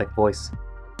robotic voice.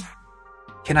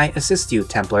 Can I assist you,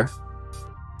 Templar?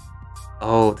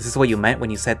 Oh, this is what you meant when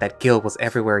you said that Gil was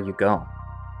everywhere you go.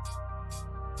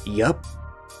 Yup.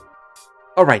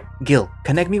 Alright, Gil,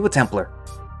 connect me with Templar.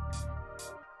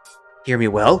 Hear me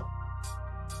well?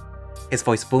 His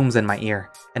voice booms in my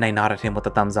ear, and I nod at him with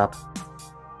a thumbs up.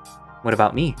 What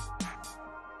about me?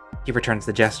 He returns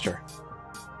the gesture.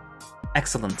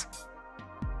 Excellent.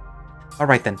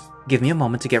 Alright then, give me a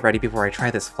moment to get ready before I try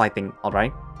this flight thing,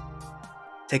 alright?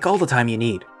 Take all the time you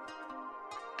need.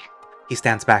 He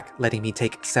stands back, letting me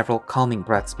take several calming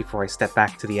breaths before I step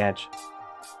back to the edge.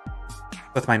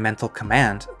 With my mental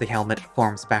command, the helmet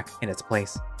forms back in its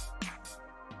place.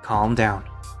 Calm down.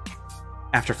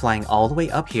 After flying all the way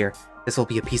up here, this will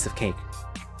be a piece of cake.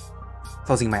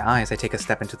 Closing my eyes, I take a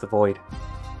step into the void.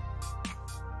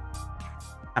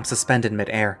 I'm suspended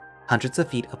mid-air, hundreds of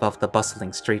feet above the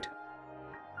bustling street.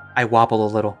 I wobble a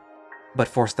little, but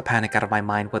force the panic out of my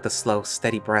mind with a slow,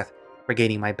 steady breath,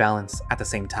 regaining my balance at the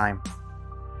same time.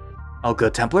 All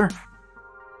good, Templar?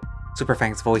 Super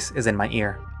Fang's voice is in my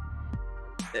ear.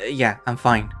 Yeah, I'm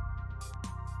fine.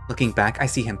 Looking back, I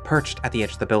see him perched at the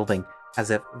edge of the building, as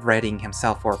if readying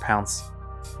himself for a pounce.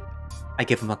 I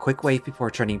give him a quick wave before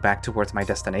turning back towards my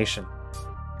destination.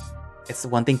 It's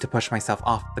one thing to push myself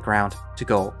off the ground to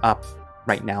go up.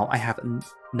 Right now, I have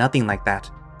nothing like that,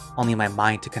 only my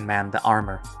mind to command the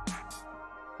armor.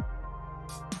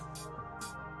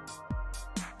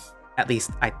 At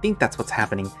least, I think that's what's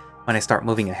happening when I start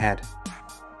moving ahead.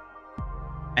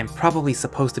 I'm probably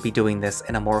supposed to be doing this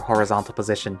in a more horizontal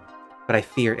position, but I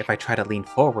fear if I try to lean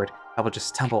forward, I would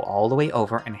just tumble all the way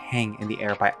over and hang in the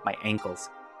air by my ankles,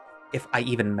 if I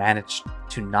even managed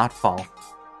to not fall.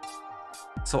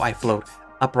 So I float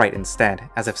upright instead,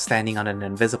 as if standing on an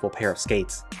invisible pair of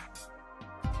skates.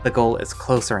 The goal is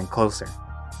closer and closer.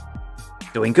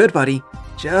 Doing good, buddy.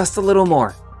 Just a little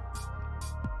more.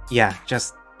 Yeah,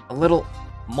 just a little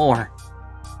more.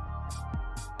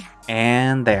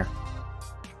 And there.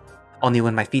 Only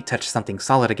when my feet touch something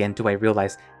solid again do I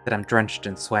realize that I'm drenched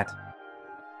in sweat.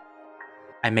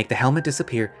 I make the helmet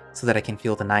disappear so that I can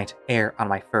feel the night air on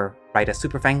my fur right as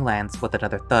Super Fang lands with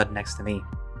another thud next to me.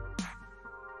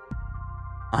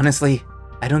 Honestly,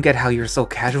 I don't get how you're so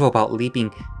casual about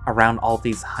leaping around all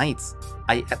these heights.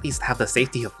 I at least have the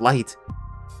safety of light.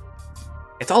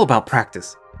 It's all about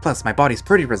practice. Plus, my body's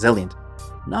pretty resilient.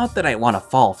 Not that I want to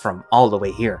fall from all the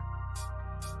way here.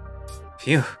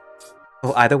 Phew.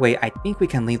 Well, either way, I think we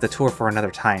can leave the tour for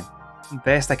another time.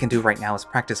 Best I can do right now is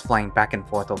practice flying back and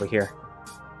forth over here.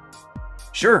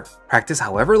 Sure, practice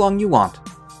however long you want.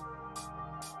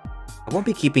 I won't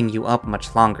be keeping you up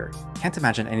much longer. Can't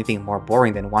imagine anything more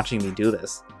boring than watching me do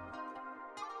this.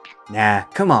 Nah,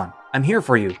 come on. I'm here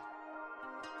for you.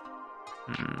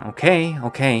 Okay.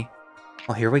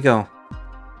 Well, here we go.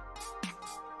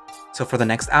 So for the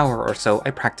next hour or so,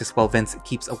 I practice while Vince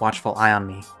keeps a watchful eye on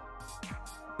me.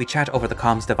 We chat over the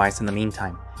comms device in the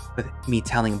meantime, with me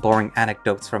telling boring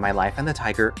anecdotes from my life and the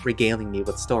tiger regaling me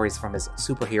with stories from his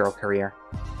superhero career.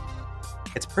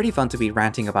 It's pretty fun to be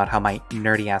ranting about how my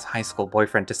nerdy-ass high school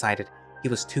boyfriend decided he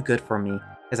was too good for me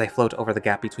as I float over the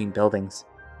gap between buildings.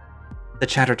 The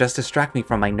chatter does distract me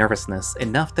from my nervousness,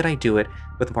 enough that I do it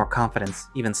with more confidence,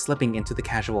 even slipping into the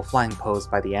casual flying pose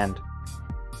by the end.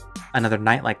 Another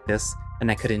night like this, and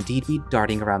I could indeed be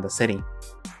darting around the city.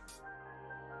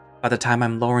 By the time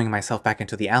I'm lowering myself back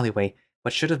into the alleyway,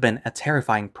 what should have been a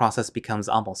terrifying process becomes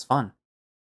almost fun.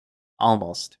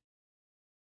 Almost.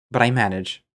 But I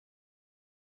manage.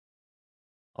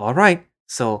 Alright,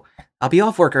 so I'll be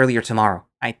off work earlier tomorrow.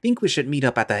 I think we should meet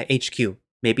up at the HQ.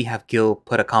 Maybe have Gil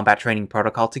put a combat training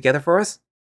protocol together for us?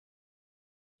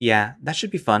 Yeah, that should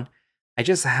be fun. I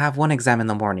just have one exam in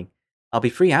the morning. I'll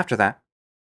be free after that.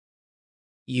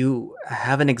 You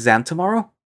have an exam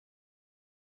tomorrow?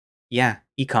 Yeah,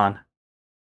 econ.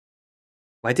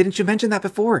 Why didn't you mention that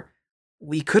before?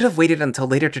 We could have waited until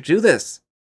later to do this.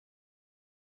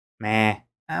 Meh,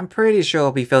 I'm pretty sure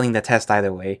I'll be failing the test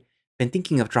either way. Been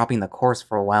thinking of dropping the course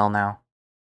for a while now.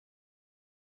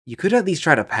 You could at least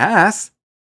try to pass.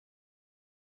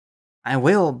 I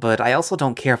will, but I also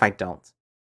don't care if I don't.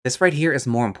 This right here is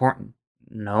more important.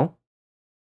 No?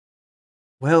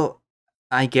 Well,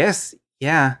 I guess,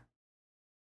 yeah.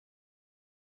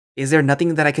 Is there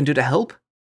nothing that I can do to help?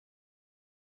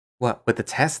 What, with the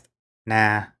test?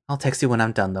 Nah, I'll text you when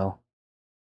I'm done though.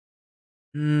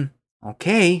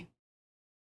 Okay.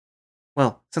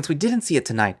 Well, since we didn't see it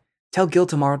tonight, tell Gil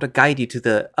tomorrow to guide you to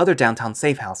the other downtown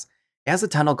safe house. It has a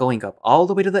tunnel going up all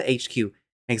the way to the HQ,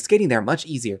 makes getting there much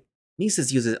easier.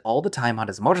 Nieces use it all the time on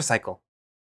his motorcycle.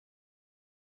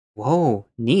 Whoa,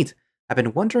 neat. I've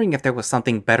been wondering if there was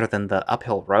something better than the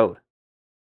uphill road.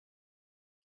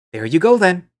 There you go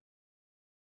then.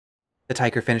 The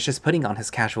tiger finishes putting on his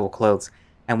casual clothes,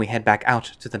 and we head back out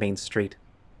to the main street.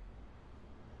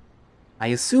 I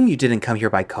assume you didn't come here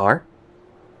by car?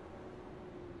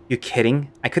 You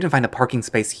kidding? I couldn't find a parking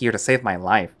space here to save my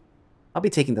life. I'll be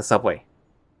taking the subway.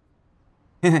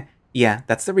 Yeah,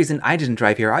 that's the reason I didn't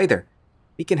drive here either.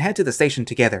 We can head to the station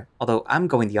together, although I'm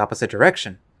going the opposite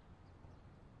direction.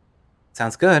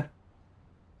 Sounds good.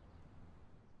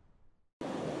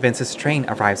 Vince's train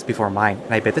arrives before mine,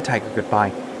 and I bid the tiger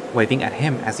goodbye, waving at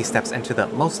him as he steps into the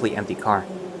mostly empty car.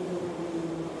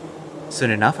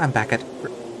 Soon enough, I'm back at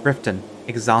Riften,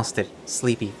 exhausted,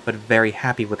 sleepy, but very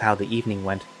happy with how the evening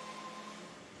went.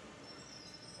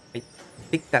 I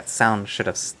think that sound should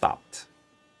have stopped.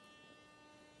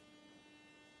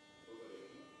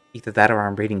 Either that or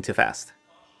I'm reading too fast,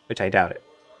 which I doubt it.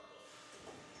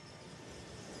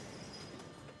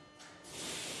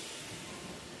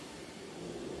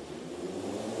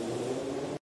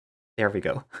 There we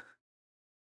go.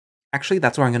 Actually,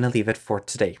 that's where I'm going to leave it for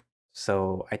today.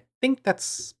 So I think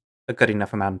that's a good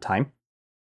enough amount of time.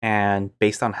 And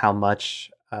based on how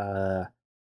much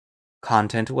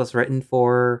content was written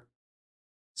for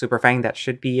Super Fang, that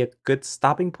should be a good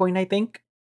stopping point, I think.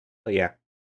 So yeah.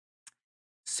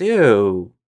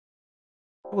 So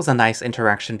that was a nice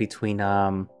interaction between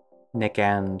Nick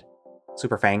and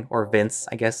Super Fang, or Vince,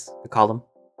 I guess we call him.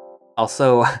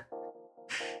 Also,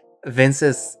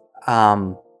 Vince's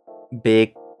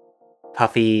big,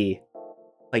 puffy,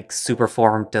 like super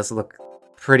form does look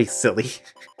pretty silly.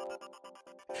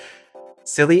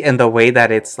 silly in the way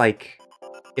that it's like,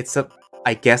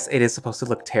 I guess it is supposed to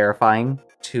look terrifying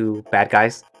to bad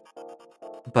guys,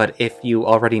 but if you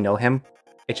already know him,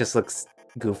 it just looks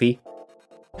goofy.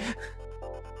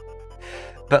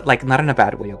 But like, not in a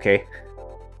bad way, okay?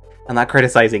 I'm not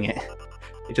criticizing it.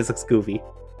 It just looks goofy.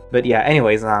 But yeah,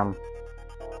 anyways, I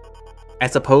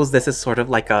suppose this is sort of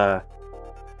like the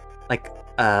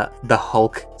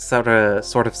Hulk sort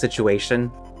of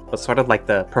situation, but sort of like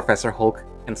the Professor Hulk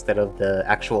instead of the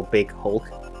actual big Hulk,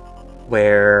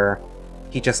 where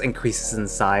he just increases in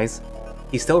size.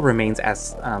 He still remains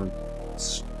as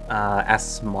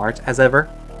smart as ever,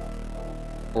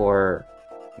 or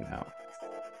you know.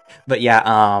 But yeah,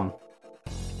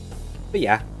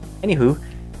 anywho,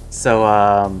 so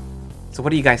what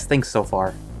do you guys think so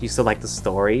far? Do you still like the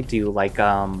story? Do you like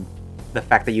the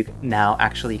fact that you now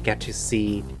actually get to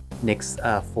see Nick's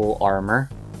full armor?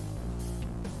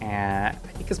 And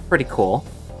I think it's pretty cool.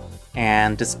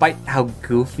 And despite how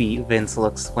goofy Vince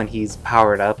looks when he's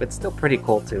powered up, it's still pretty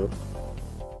cool too.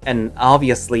 And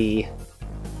obviously,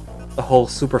 the whole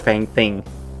Super Fang thing,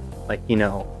 like, you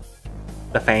know,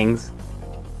 the fangs,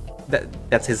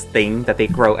 that's his thing that they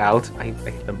grow out. I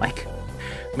hit the mic.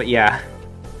 But yeah.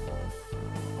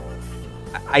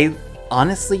 I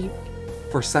honestly,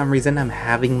 for some reason, I'm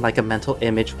having like a mental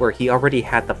image where he already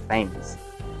had the fangs.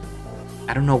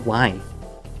 I don't know why.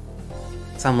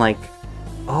 So I'm like,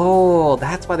 oh,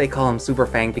 that's why they call him Super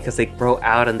Fang, because they grow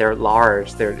out and they're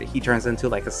large. He turns into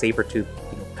like a saber-tooth,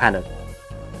 you know, kind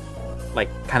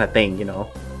of thing, you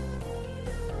know.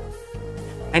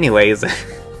 Anyways,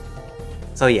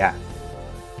 so yeah.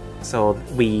 So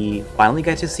we finally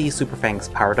get to see Super Fang's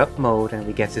powered up mode, and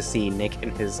we get to see Nick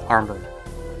in his armor.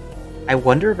 I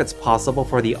wonder if it's possible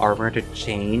for the armor to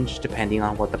change depending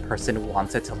on what the person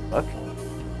wants it to look,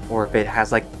 or if it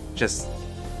has like just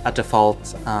a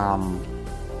default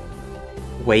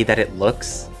way that it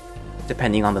looks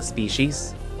depending on the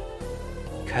species.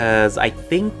 Because I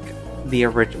think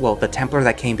the Templar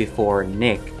that came before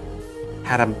Nick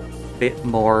had a bit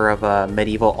more of a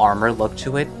medieval armor look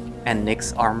to it, and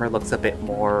Nick's armor looks a bit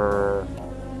more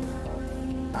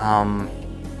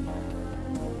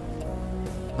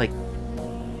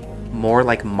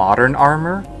like modern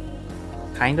armor,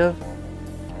 kind of.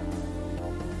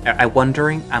 I'm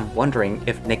wondering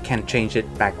if Nick can change it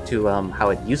back to how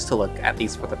it used to look, at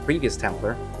least for the previous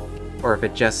Templar, or if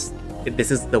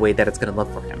this is the way that it's going to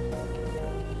look for him.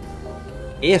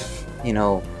 If, you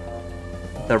know,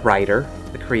 the writer,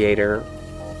 the creator,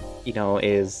 you know,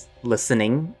 is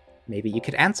listening, maybe you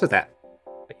could answer that.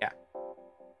 But yeah.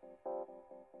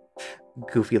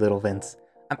 Goofy little Vince.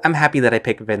 I'm happy that I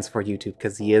picked Vince for YouTube,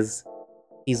 because he's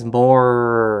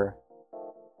more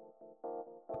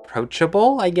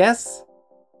approachable, I guess?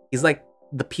 He's like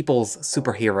the people's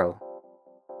superhero.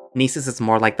 Neesis is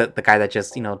more like the guy that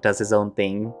just, you know, does his own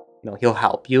thing. You know, he'll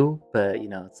help you, but, you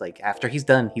know, it's like after he's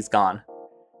done, he's gone.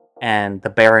 And the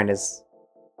Baron is...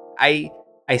 I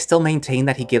still maintain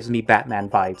that he gives me Batman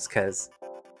vibes, because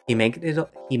he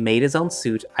made his own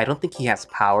suit. I don't think he has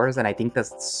powers, and I think the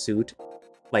suit,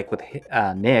 like with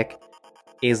Nick,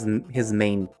 is his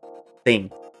main thing.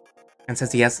 And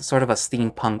since he has sort of a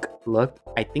steampunk look,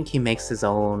 I think he makes his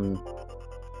own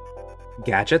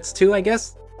gadgets too, I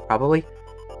guess? Probably.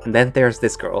 And then there's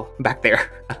this girl back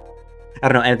there. I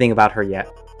don't know anything about her yet,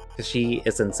 because she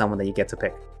isn't someone that you get to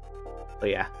pick. But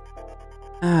yeah.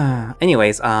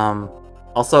 Anyways,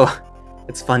 also,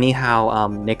 it's funny how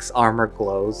Nick's armor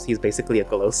glows. He's basically a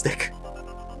glow stick.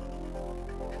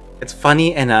 It's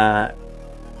funny and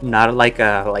not like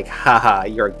haha,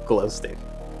 you're a glow stick,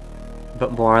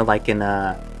 but more like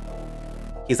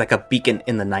he's like a beacon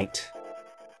in the night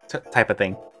type of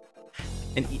thing.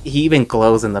 And he even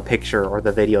glows in the picture or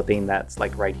the video thing that's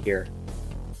like right here.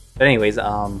 But anyways,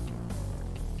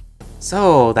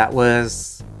 so that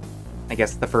was, I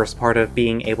guess, the first part of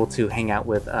being able to hang out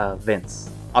with Vince.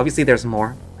 Obviously there's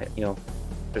more, you know,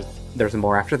 there's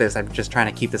more after this. I'm just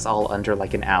trying to keep this all under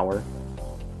like an hour.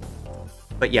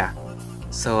 But yeah.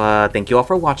 So thank you all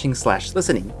for watching /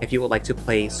 listening. If you would like to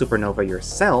play Supernova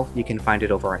yourself, you can find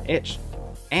it over on itch.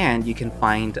 And you can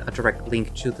find a direct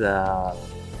link to the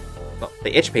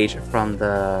itch page from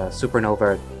the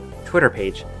Supernova Twitter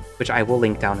page, which I will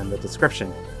link down in the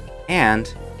description.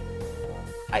 And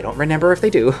I don't remember if they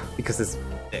do, because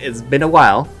it's been a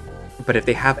while, but if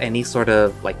they have any sort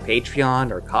of like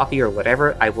Patreon or Ko-fi or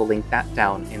whatever, I will link that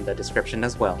down in the description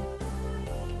as well.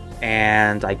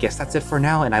 And I guess that's it for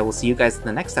now, and I will see you guys in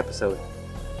the next episode.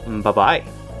 Bye-bye.